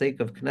for the sake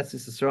of Knesset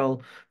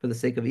Yisrael, for the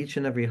sake of each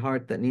and every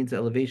heart that needs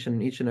elevation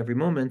in each and every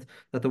moment,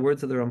 that the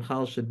words of the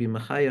Ramchal should be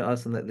Machaya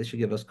us, and that they should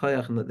give us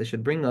Koyach, and that they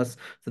should bring us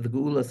to the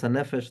Geula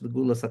Sanefesh, the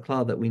Geula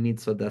Saklal that we need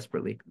so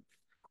desperately.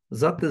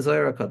 Zak the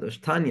Zohar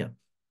HaKadosh, Tanya,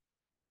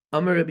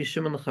 Amar Rabbi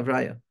Shimon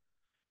Chavraya.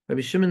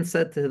 Rabbi Shimon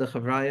said to the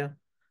Chavraya,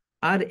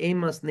 Ad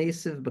emas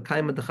nesiv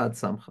b'kaima dechad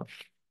samcha.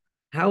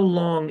 How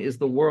long is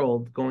the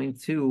world going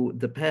to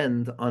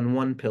depend on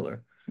one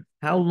pillar?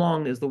 How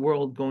long is the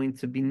world going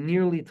to be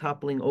nearly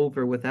toppling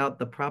over without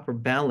the proper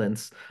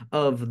balance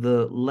of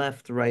the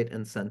left, right,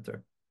 and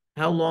center?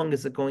 How long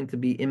is it going to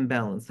be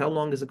imbalanced? How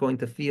long is it going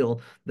to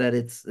feel that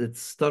it's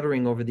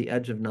stuttering over the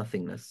edge of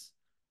nothingness?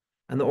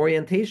 And the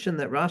orientation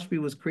that Rashbi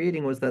was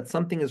creating was that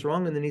something is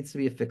wrong and there needs to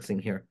be a fixing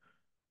here.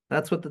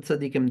 That's what the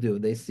tzaddikim do.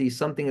 They see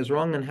something is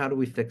wrong and how do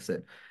we fix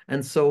it?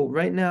 And so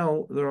right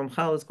now, the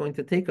Ramchal is going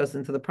to take us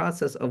into the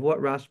process of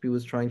what Rashbi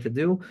was trying to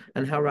do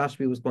and how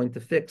Rashbi was going to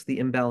fix the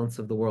imbalance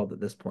of the world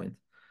at this point.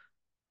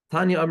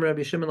 Tanya Amr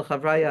Rabbi Shimon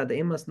Chavraya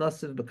Adeimas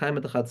Nasiv B'Kaima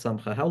Dechad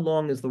Samcha. How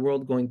long is the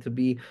world going to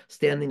be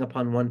standing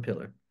upon one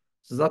pillar?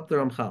 Zak the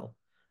Ramchal.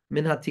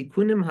 Min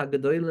hatikunim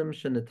hagadolim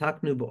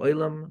shenetaknu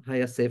ba'olam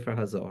haya sefer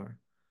hazor.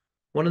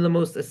 One of the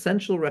most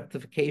essential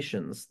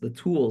rectifications, the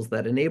tools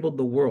that enabled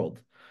the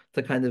world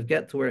to kind of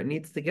get to where it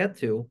needs to get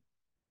to,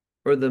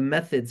 or the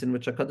methods in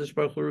which HaKadosh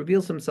Baruch Hu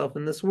reveals himself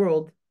in this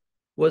world,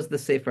 was the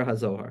Sefer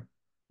HaZohar.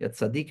 Yet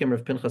Tzaddikim,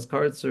 Rav Pinchas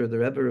Kartzer, the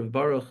Rebbe of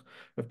Baruch,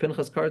 Rav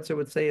Pinchas Kartzer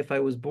would say, if I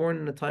was born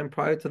in a time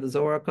prior to the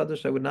Zohar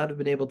HaKadosh, I would not have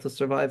been able to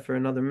survive for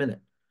another minute.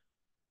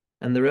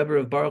 And the Rebbe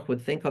of Baruch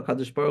would thank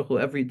HaKadosh Baruch Hu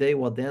every day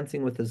while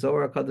dancing with the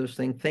Zohar HaKadosh,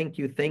 saying, thank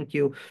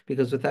you,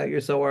 because without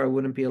your Zohar, I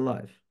wouldn't be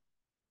alive.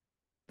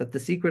 That the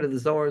secret of the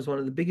Zohar is one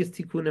of the biggest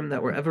tikkunim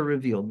that were ever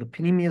revealed, the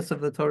pnimius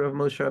of the Torah of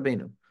Moshe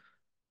Rabbeinu.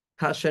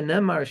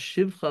 Kashenemar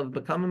shivchav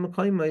b'kama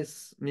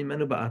mekoymos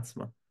mimenu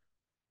ba'atzma.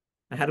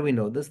 How do we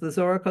know this? The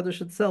Zohar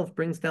HaKadosh itself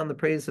brings down the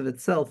praise of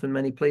itself in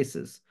many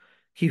places.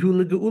 Kihu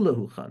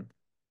legeula chan.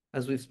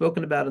 As we've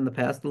spoken about in the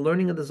past, the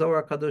learning of the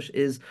Zohar HaKadosh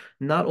is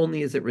not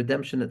only is it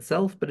redemption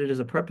itself, but it is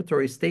a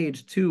preparatory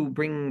stage to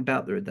bringing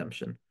about the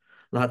redemption.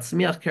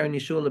 Lahatzmiach keren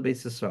Yeshua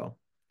lebeis Yisrael.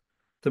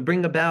 To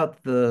bring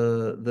about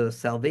the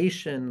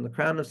salvation, the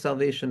crown of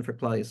salvation for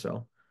Klal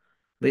Yisrael.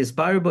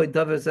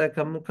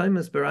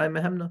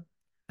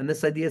 And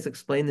this idea is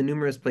explained in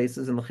numerous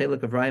places in the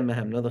Chelek of Raya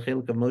Mehemna, the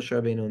Chelek of Moshe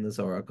Rabbeinu in the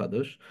Zohar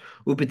HaKadosh,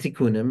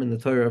 Upetikunim in the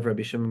Torah of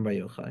Rabbi Shimon Bar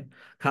Yochai,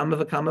 Kama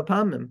v'Kama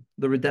Pamim,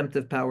 the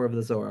redemptive power of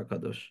the Zohar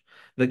HaKadosh,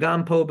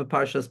 V'gam po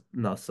b'Parshas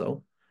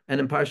Naso, and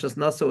in Parshas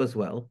Naso as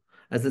well,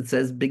 as it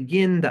says,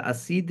 begin the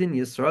Asidin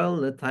Yisrael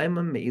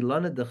l'taimam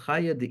me'ilana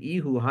dechaya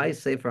de'ihu hai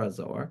Sefer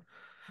HaZohar,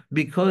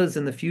 because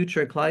in the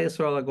future, Klal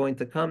Yisrael are going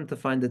to come to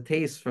find a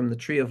taste from the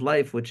tree of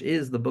life, which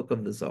is the book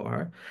of the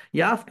Zohar.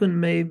 Yafkun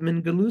me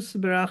min gelus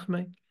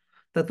berachme.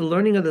 That the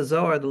learning of the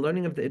Zohar, the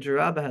learning of the Ijer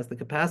Rabbah, has the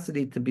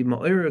capacity to be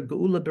ma'ir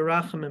geula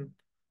berachmim.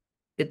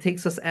 It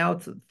takes us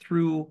out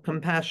through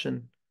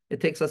compassion.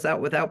 It takes us out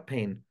without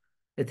pain.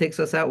 It takes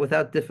us out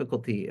without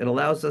difficulty. It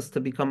allows us to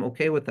become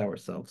okay with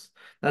ourselves.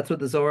 That's what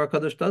the Zohar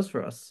HaKadosh does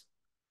for us.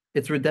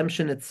 It's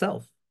redemption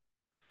itself.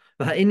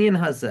 V'ha'inyan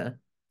hazeh,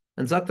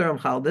 and Zaktar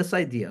Ramchal, this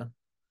idea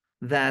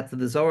that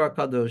the Zohar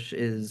HaKadosh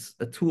is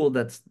a tool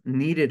that's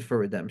needed for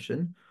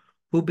redemption,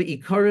 hu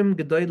be'ikarim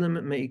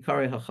gedolim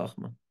me'ikari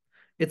ha'chachma.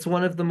 It's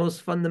one of the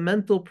most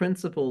fundamental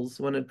principles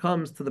when it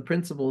comes to the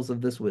principles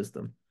of this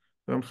wisdom.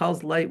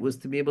 Ramchal's light was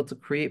to be able to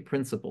create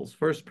principles,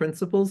 first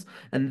principles,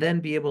 and then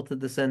be able to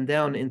descend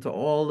down into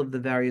all of the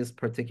various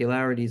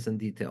particularities and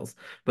details,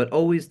 but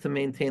always to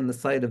maintain the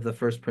sight of the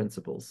first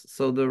principles.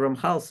 So the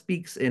Ramchal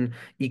speaks in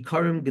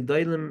Ikarim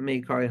Gedolim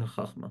Meikari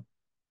HaChachma.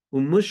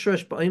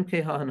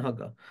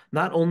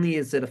 Not only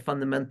is it a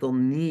fundamental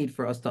need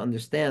for us to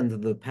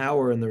understand the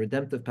power and the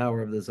redemptive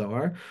power of the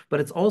Zohar, but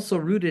it's also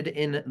rooted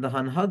in the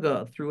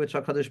Hanhaga through which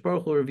HaKadosh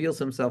Baruch Hu reveals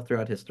himself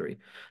throughout history.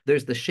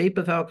 There's the shape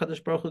of how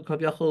HaKadosh Baruch Hu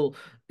Kavyachol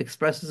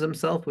expresses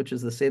himself, which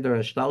is the Seder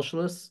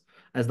HaShtalshalos,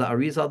 as the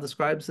Arizal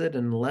describes it,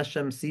 and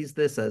Leshem sees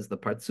this as the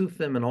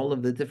Partsufim and all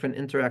of the different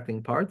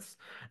interacting parts.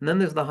 And then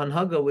there's the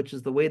Hanhaga, which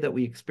is the way that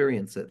we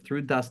experience it,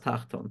 through Das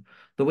Tachton,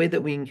 the way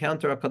that we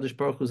encounter HaKadosh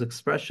Baruch Hu's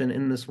expression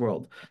in this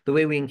world, the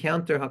way we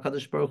encounter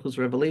HaKadosh Baruch Hu's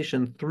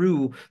revelation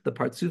through the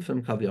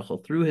Partsufim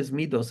Kavyachol, through his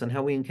Midos, and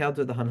how we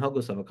encounter the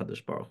Hanhagos of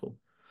HaKadosh Baruch Hu.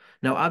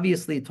 Now,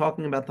 obviously,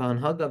 talking about the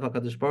Hanhaga of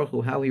HaKadosh Baruch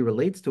Hu, how he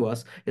relates to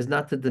us, is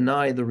not to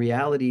deny the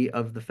reality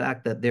of the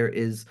fact that there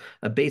is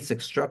a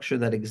basic structure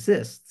that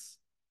exists,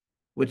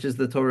 which is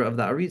the Torah of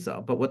the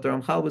Arizal. But what the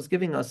Ramchal was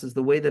giving us is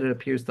the way that it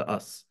appears to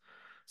us.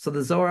 So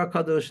the Zohar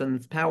HaKadosh and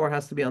its power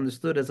has to be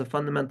understood as a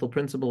fundamental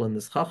principle in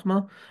this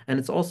Chachma, and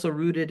it's also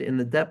rooted in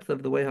the depth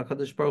of the way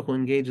HaKadosh Baruch Hu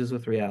engages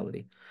with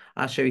reality.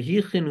 Asher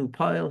yichinu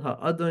pa'il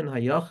ha'adon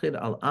ha'yachid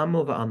al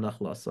amo va'al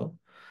nachlaso,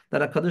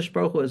 that HaKadosh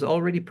Baruch Hu is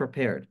already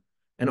prepared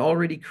and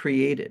already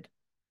created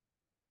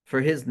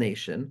for his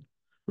nation,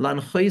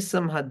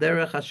 Lanchoisam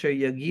haderech asher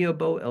yagia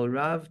bo el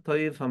rav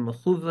toiv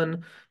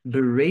ha'mechuvan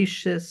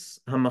bereishis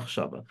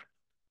ha'machshava.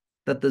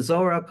 That the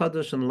Zohar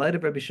HaKadosh in the light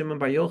of Rabbi Shimon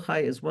Bar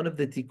Yochai is one of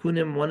the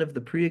tikkunim, one of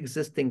the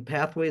pre-existing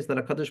pathways that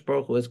HaKadosh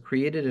Baruch Hu has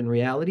created in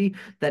reality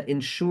that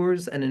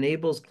ensures and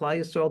enables Klal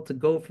Yisrael to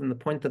go from the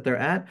point that they're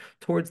at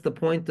towards the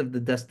point of the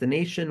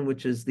destination,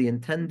 which is the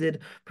intended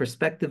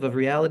perspective of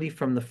reality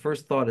from the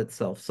first thought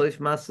itself. Soif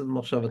Masav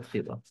Machshavat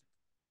Chila.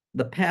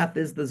 The path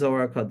is the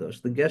Zohar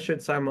HaKadosh. The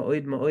Gesher Tsar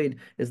Ma'oid Ma'oid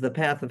is the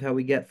path of how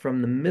we get from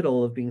the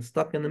middle, of being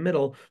stuck in the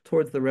middle,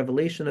 towards the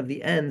revelation of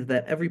the end,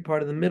 that every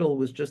part of the middle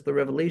was just the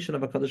revelation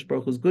of HaKadosh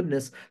Baruch Hu's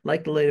goodness,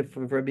 like the life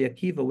of Rabbi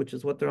Akiva, which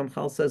is what the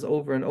Ramchal says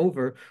over and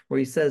over, where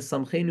he says,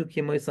 Samchenu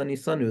kimoisani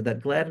sanu,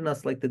 that gladden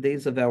us like the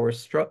days of our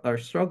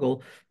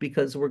struggle,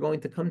 because we're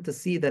going to come to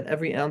see that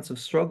every ounce of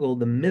struggle,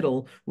 the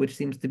middle, which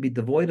seems to be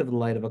devoid of the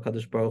light of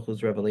HaKadosh Baruch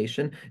Hu's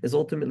revelation, is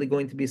ultimately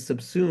going to be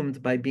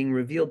subsumed by being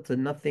revealed to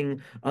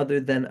nothing other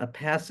than a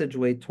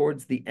passageway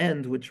towards the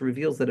end, which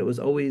reveals that it was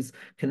always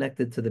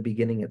connected to the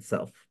beginning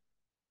itself.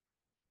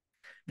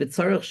 And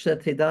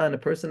a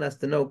person has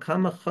to know,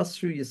 Kama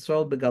chasru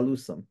Yisrael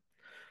begalusam.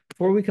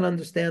 Before we can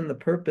understand the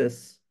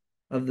purpose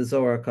of the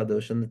Zohar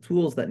HaKadosh and the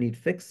tools that need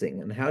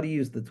fixing and how to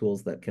use the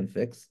tools that can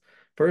fix,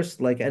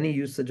 first, like any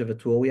usage of a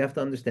tool, we have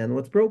to understand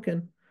what's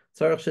broken.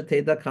 We have to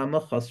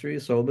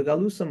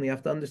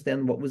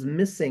understand what was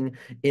missing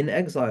in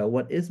exile,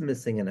 what is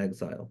missing in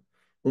exile.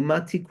 And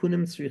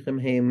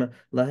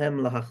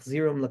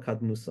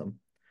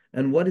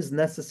what is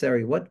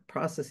necessary, what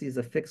processes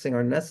of fixing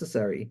are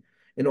necessary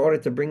in order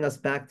to bring us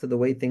back to the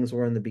way things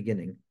were in the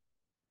beginning.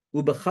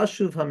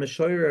 Ubechashuv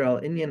ha'mishoyer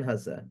al inyan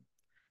hazeh.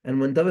 And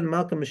when David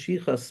Malka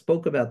Mashiach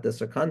spoke about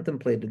this or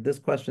contemplated this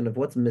question of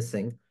what's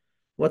missing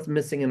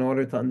in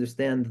order to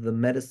understand the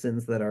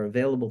medicines that are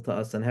available to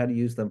us and how to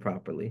use them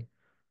properly.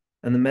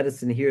 And the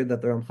medicine here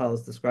that the Ramchal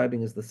is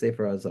describing is the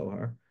Sefer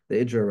HaZohar,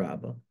 the Ijra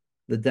Rabbah,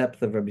 the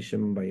depth of Rabbi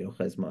Shimon Bar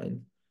Yochai's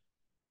mind.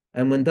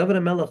 And when David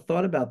HaMelech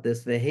thought about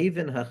this,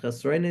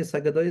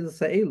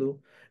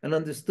 and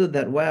understood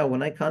that, wow,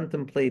 when I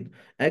contemplate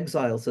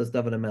exile, says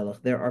David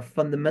HaMelech, there are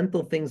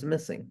fundamental things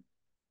missing.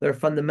 There are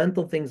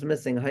fundamental things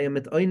missing.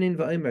 David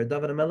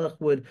HaMelech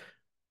would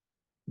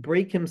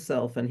break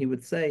himself and he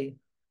would say,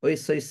 we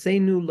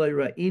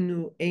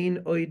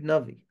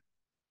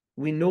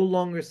no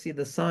longer see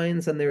the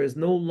signs and there is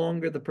no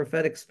longer the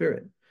prophetic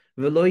spirit.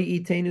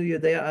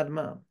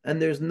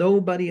 And there's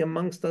nobody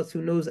amongst us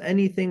who knows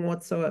anything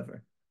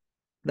whatsoever.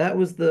 That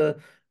was the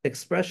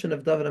expression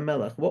of David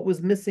HaMelech. What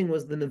was missing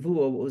was the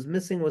nevuah. What was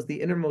missing was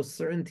the innermost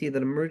certainty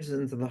that emerges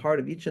into the heart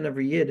of each and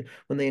every yid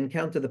when they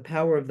encounter the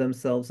power of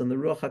themselves and the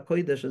Ruach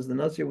HaKodesh, as the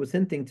Nazir was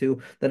hinting to,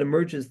 that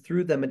emerges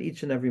through them at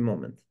each and every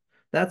moment.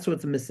 That's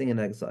what's missing in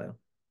exile.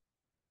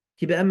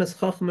 For there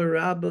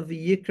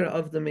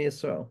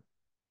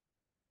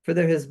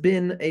has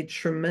been a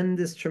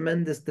tremendous,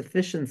 tremendous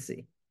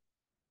deficiency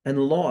and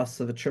loss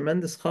of a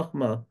tremendous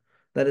chachma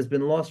that has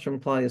been lost from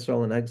Klal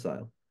Yisrael in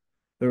exile.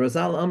 The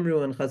Razal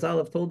Amru and Chazal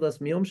have told us,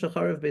 Miyom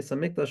Shacharav Beis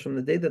HaMikdash, from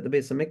the day that the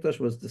Beis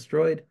HaMikdash was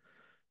destroyed,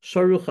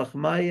 Sharu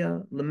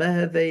Chachmaya,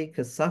 Lemeheve,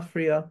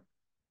 Kesafria,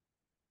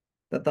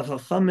 that the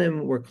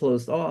Chachamim were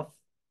closed off,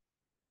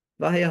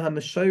 Vahaya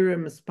HaMeshayrer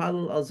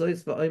Mispalel Al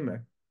Zois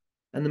V'Omer,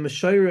 and the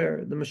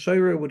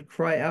Meshayrer would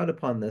cry out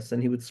upon this,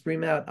 and he would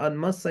scream out, Ad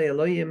Masay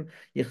Elohim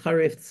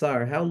Yecharef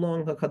Tsar, how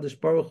long,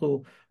 HaKadosh Baruch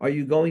Hu, are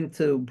you going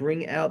to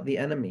bring out the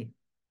enemy?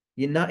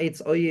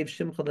 Yina'etz Oyev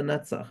Shimcha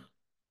L'Netzach.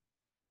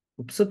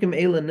 Psukim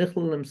Eila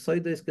Nichlalim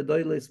Soides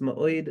Gedoiles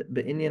Ma'oid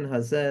Be'inyan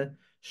Hazeh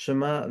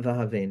Shema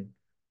V'Havein.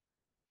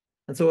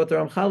 And so what the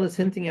Ramchal is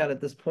hinting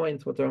at this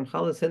point, what the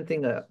Ramchal is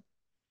hinting at,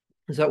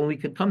 is that when we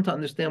could come to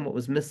understand what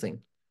was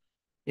missing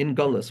in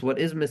Gullus, what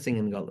is missing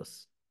in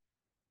Gullus,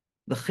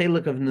 the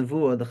chelik of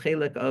nevuah, the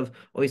chelik of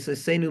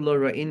oisesenu lo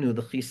ra'inu,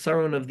 the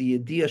chisaron of the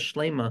yediyah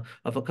shlema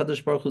of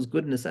HaKadosh Baruch Hu's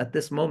goodness at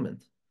this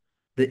moment,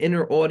 the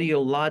inner audio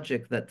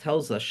logic that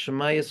tells us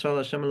Shema Yisrael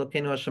Hashem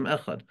Elokeinu Hashem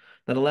Echad,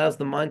 that allows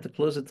the mind to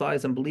close its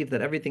eyes and believe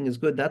that everything is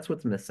good. That's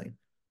what's missing,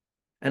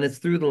 and it's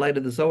through the light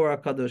of the Zohar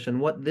HaKadosh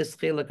and what this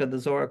chelik of the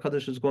Zohar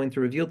HaKadosh is going to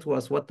reveal to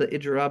us, what the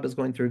Ijra Rabbah is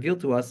going to reveal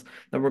to us,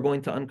 that we're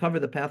going to uncover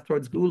the path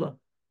towards Gula.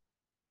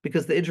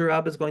 Because the Ijra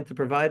Rabbah is going to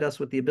provide us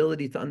with the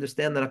ability to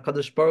understand that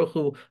HaKadosh Baruch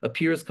Hu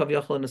appears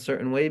Kavyachal in a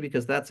certain way,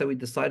 because that's how he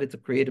decided to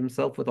create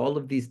himself with all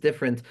of these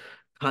different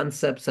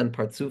concepts and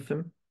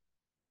partsufim.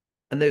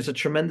 And there's a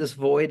tremendous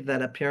void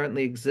that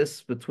apparently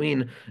exists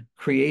between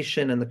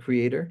creation and the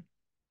creator.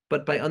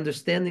 But by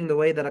understanding the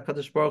way that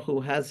HaKadosh Baruch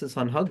Hu has his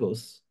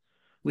hanhagos,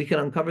 we can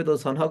uncover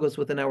those hanhagos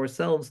within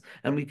ourselves,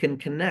 and we can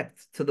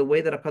connect to the way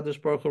that HaKadosh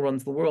Baruch Hu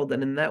runs the world.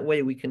 And in that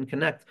way, we can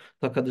connect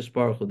to HaKadosh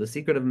Baruch Hu, the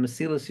secret of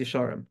Mesilas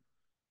Yesharim,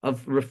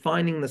 of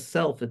refining the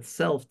self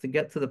itself to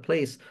get to the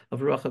place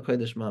of Ruach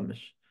HaKodesh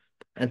Mamish.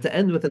 And to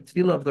end with a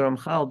tefillah of the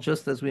Ramchal,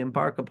 just as we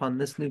embark upon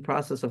this new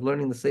process of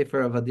learning the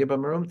Sefer of Adir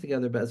BaMarom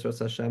together, Be'ezras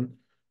Hashem,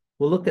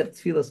 we'll look at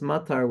tefillah's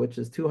Matar, which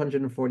is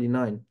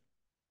 249.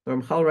 The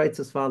Ramchal writes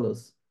as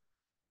follows: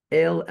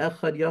 El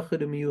echad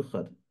yachid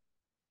umiyuchad.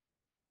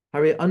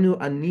 Hari anu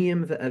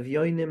aniyim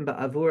ve'avyoinim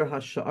ba'avur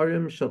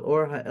ha'sha'arim shel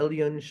or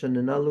ha'elyon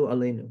shenenalu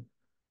aleinu.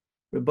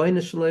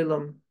 Rebbeinu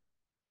Shalom,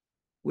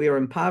 we are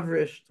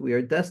impoverished, we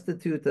are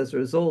destitute as a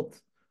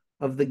result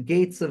of the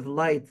gates of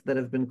light that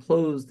have been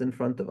closed in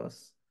front of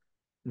us.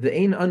 And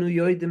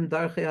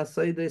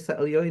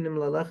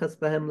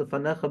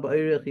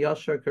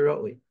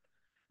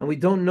we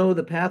don't know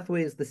the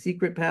pathways, the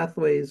secret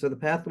pathways, or the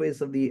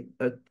pathways of the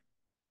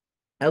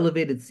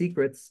elevated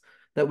secrets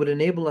that would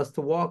enable us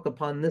to walk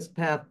upon this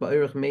path,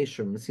 Ba'irach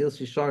Meishur, Mesil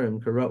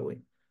Shisharim, Karoi.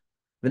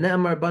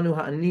 V'ne'amar banu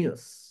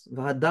ha'anius,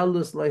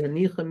 v'hadalus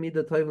lo'hanicha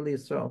mida toiv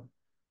Yisrael.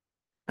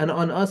 And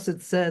on us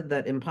it said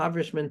that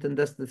impoverishment and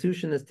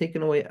destitution has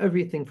taken away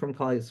everything from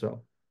Klal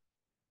Yisrael.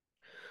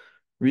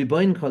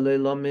 Riboin Kalei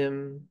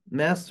Lamim,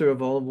 Master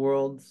of all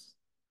worlds,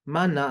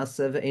 Ma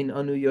na'aseh ve'ein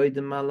anu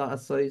yoidim ma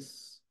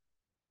la'asois.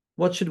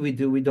 What should we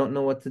do? We don't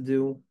know what to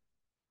do.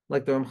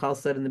 Like the Ramchal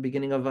said in the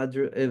beginning of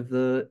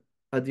the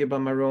Adir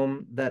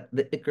BaMarom, that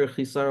the Iker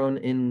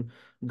Chisaron in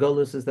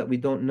Golus is that we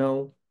don't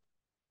know.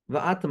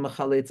 Va'ata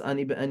machaletz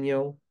ani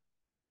be'enyo.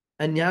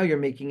 And now you're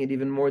making it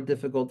even more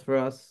difficult for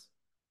us.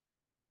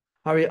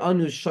 Hari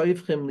anu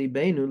shoivchim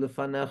libeinu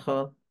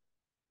lefanecha.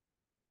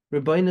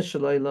 Rebbeinu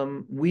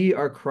Shalom, we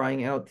are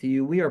crying out to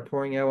you. We are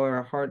pouring out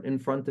our heart in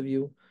front of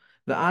you.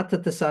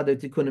 Va'ata tasader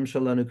tikunim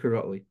shalanu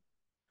kuroi.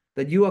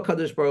 That you,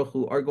 HaKadosh Baruch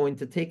Hu, are going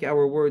to take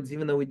our words,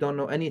 even though we don't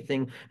know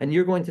anything, and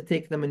you're going to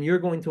take them and you're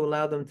going to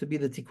allow them to be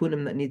the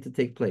tikkunim that need to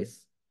take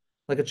place.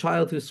 Like a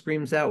child who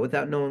screams out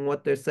without knowing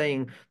what they're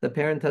saying, the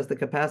parent has the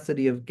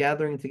capacity of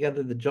gathering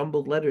together the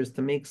jumbled letters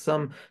to make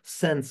some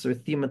sense or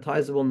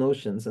thematizable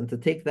notions and to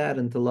take that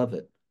and to love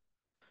it.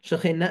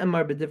 Shechem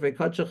ne'emar b'divrei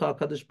kadshecha,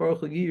 HaKadosh Baruch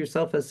Hu, you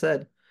yourself has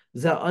said,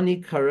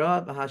 Za'ani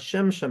kara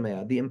v'Hashem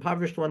shamea. The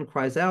impoverished one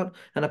cries out,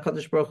 and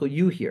HaKadosh Baruch Hu,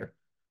 you hear.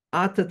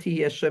 Ata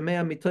tihiyeh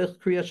shemea mitoich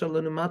kriya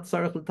shalanu mat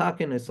tzarech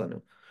l'taken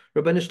esanu.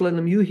 Rabbanu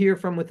Shalom, you hear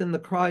from within the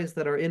cries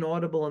that are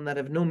inaudible and that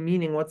have no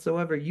meaning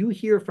whatsoever. You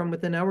hear from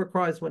within our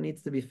cries what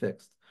needs to be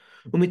fixed.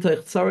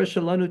 Umitoich tzara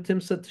shalanu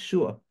timsa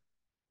teshua.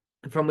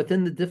 From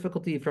within the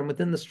difficulty, from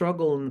within the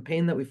struggle and the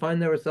pain that we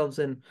find ourselves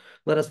in,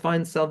 let us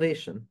find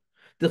salvation.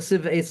 That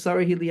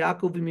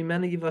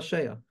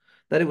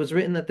it was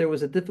written that there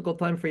was a difficult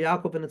time for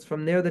Yaakov, and it's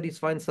from there that he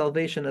finds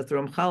salvation, as the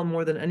Ramchal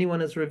more than anyone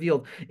has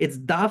revealed. It's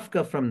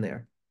dafka from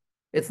there.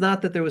 It's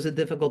not that there was a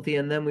difficulty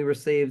and then we were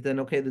saved and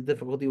okay, the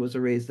difficulty was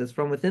erased. It's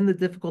from within the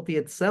difficulty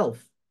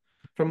itself,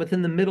 from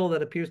within the middle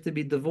that appears to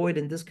be devoid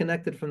and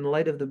disconnected from the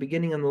light of the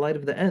beginning and the light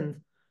of the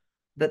end,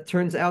 that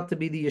turns out to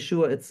be the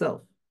Yeshua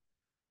itself.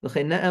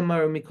 Pasuk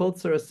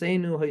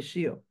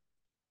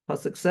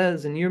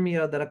says in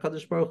Yirmiyah that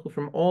HaKadosh Baruch Hu,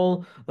 from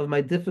all of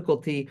my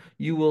difficulty,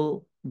 you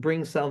will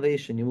bring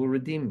salvation, you will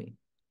redeem me.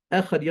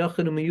 Echad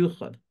yachad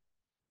u'miyuchad,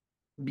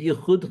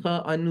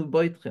 b'yichudcha anu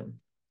boitchem.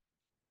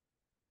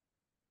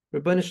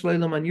 Rabbanu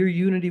Shalom, on your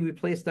unity we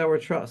placed our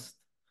trust.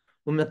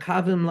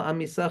 U'mekavim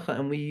la'amisecha,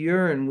 and we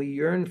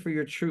yearn for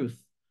your truth.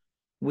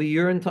 We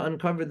yearn to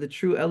uncover the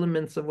true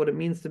elements of what it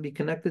means to be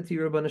connected to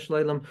you, Rabbanu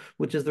Shalom,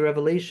 which is the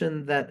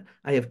revelation that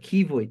I have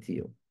kivoy to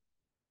you.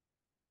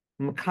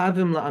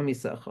 Mekavim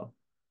la'amisecha.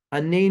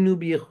 Anenu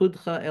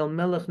b'yichudcha el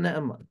melech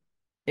ne'eman.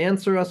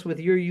 Answer us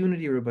with your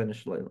unity, Rabbanu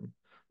Shalom.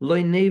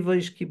 Loi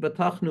nevoish ki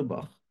batachnu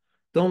bach.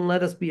 Don't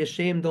let us be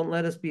ashamed. Don't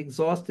let us be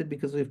exhausted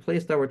because we've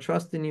placed our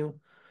trust in you.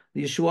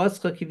 The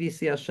Yeshuascha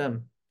kivisi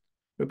Hashem.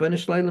 Rabbanu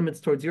Shalom,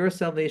 it's towards your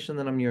salvation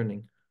that I'm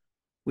yearning.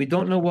 We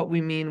don't know what we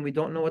mean. We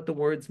don't know what the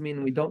words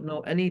mean. We don't know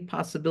any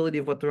possibility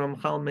of what the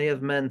Ramchal may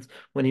have meant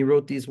when he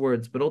wrote these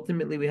words. But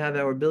ultimately, we have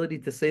our ability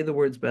to say the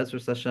words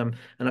Be'ezras Hashem,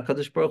 and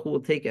HaKadosh Baruch Hu will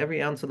take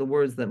every ounce of the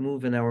words that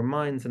move in our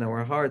minds and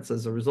our hearts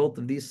as a result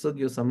of these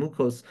sugyos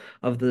amukos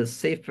of the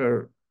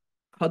Sefer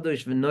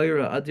Kadosh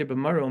v'noira Adir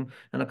BaMarom,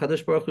 and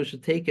HaKadosh Baruch Hu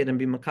should take it and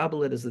be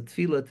makabel it as a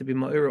tefillah to be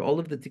ma'ira all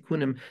of the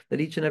tikkunim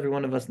that each and every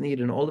one of us need,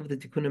 and all of the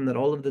tikkunim that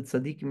all of the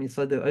tzaddikim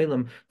yisadei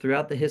olam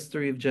throughout the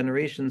history of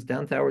generations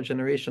down to our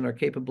generation are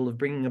capable of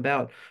bringing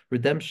about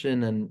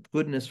redemption and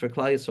goodness for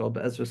Klal Yisrael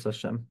be'ezras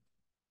Hashem.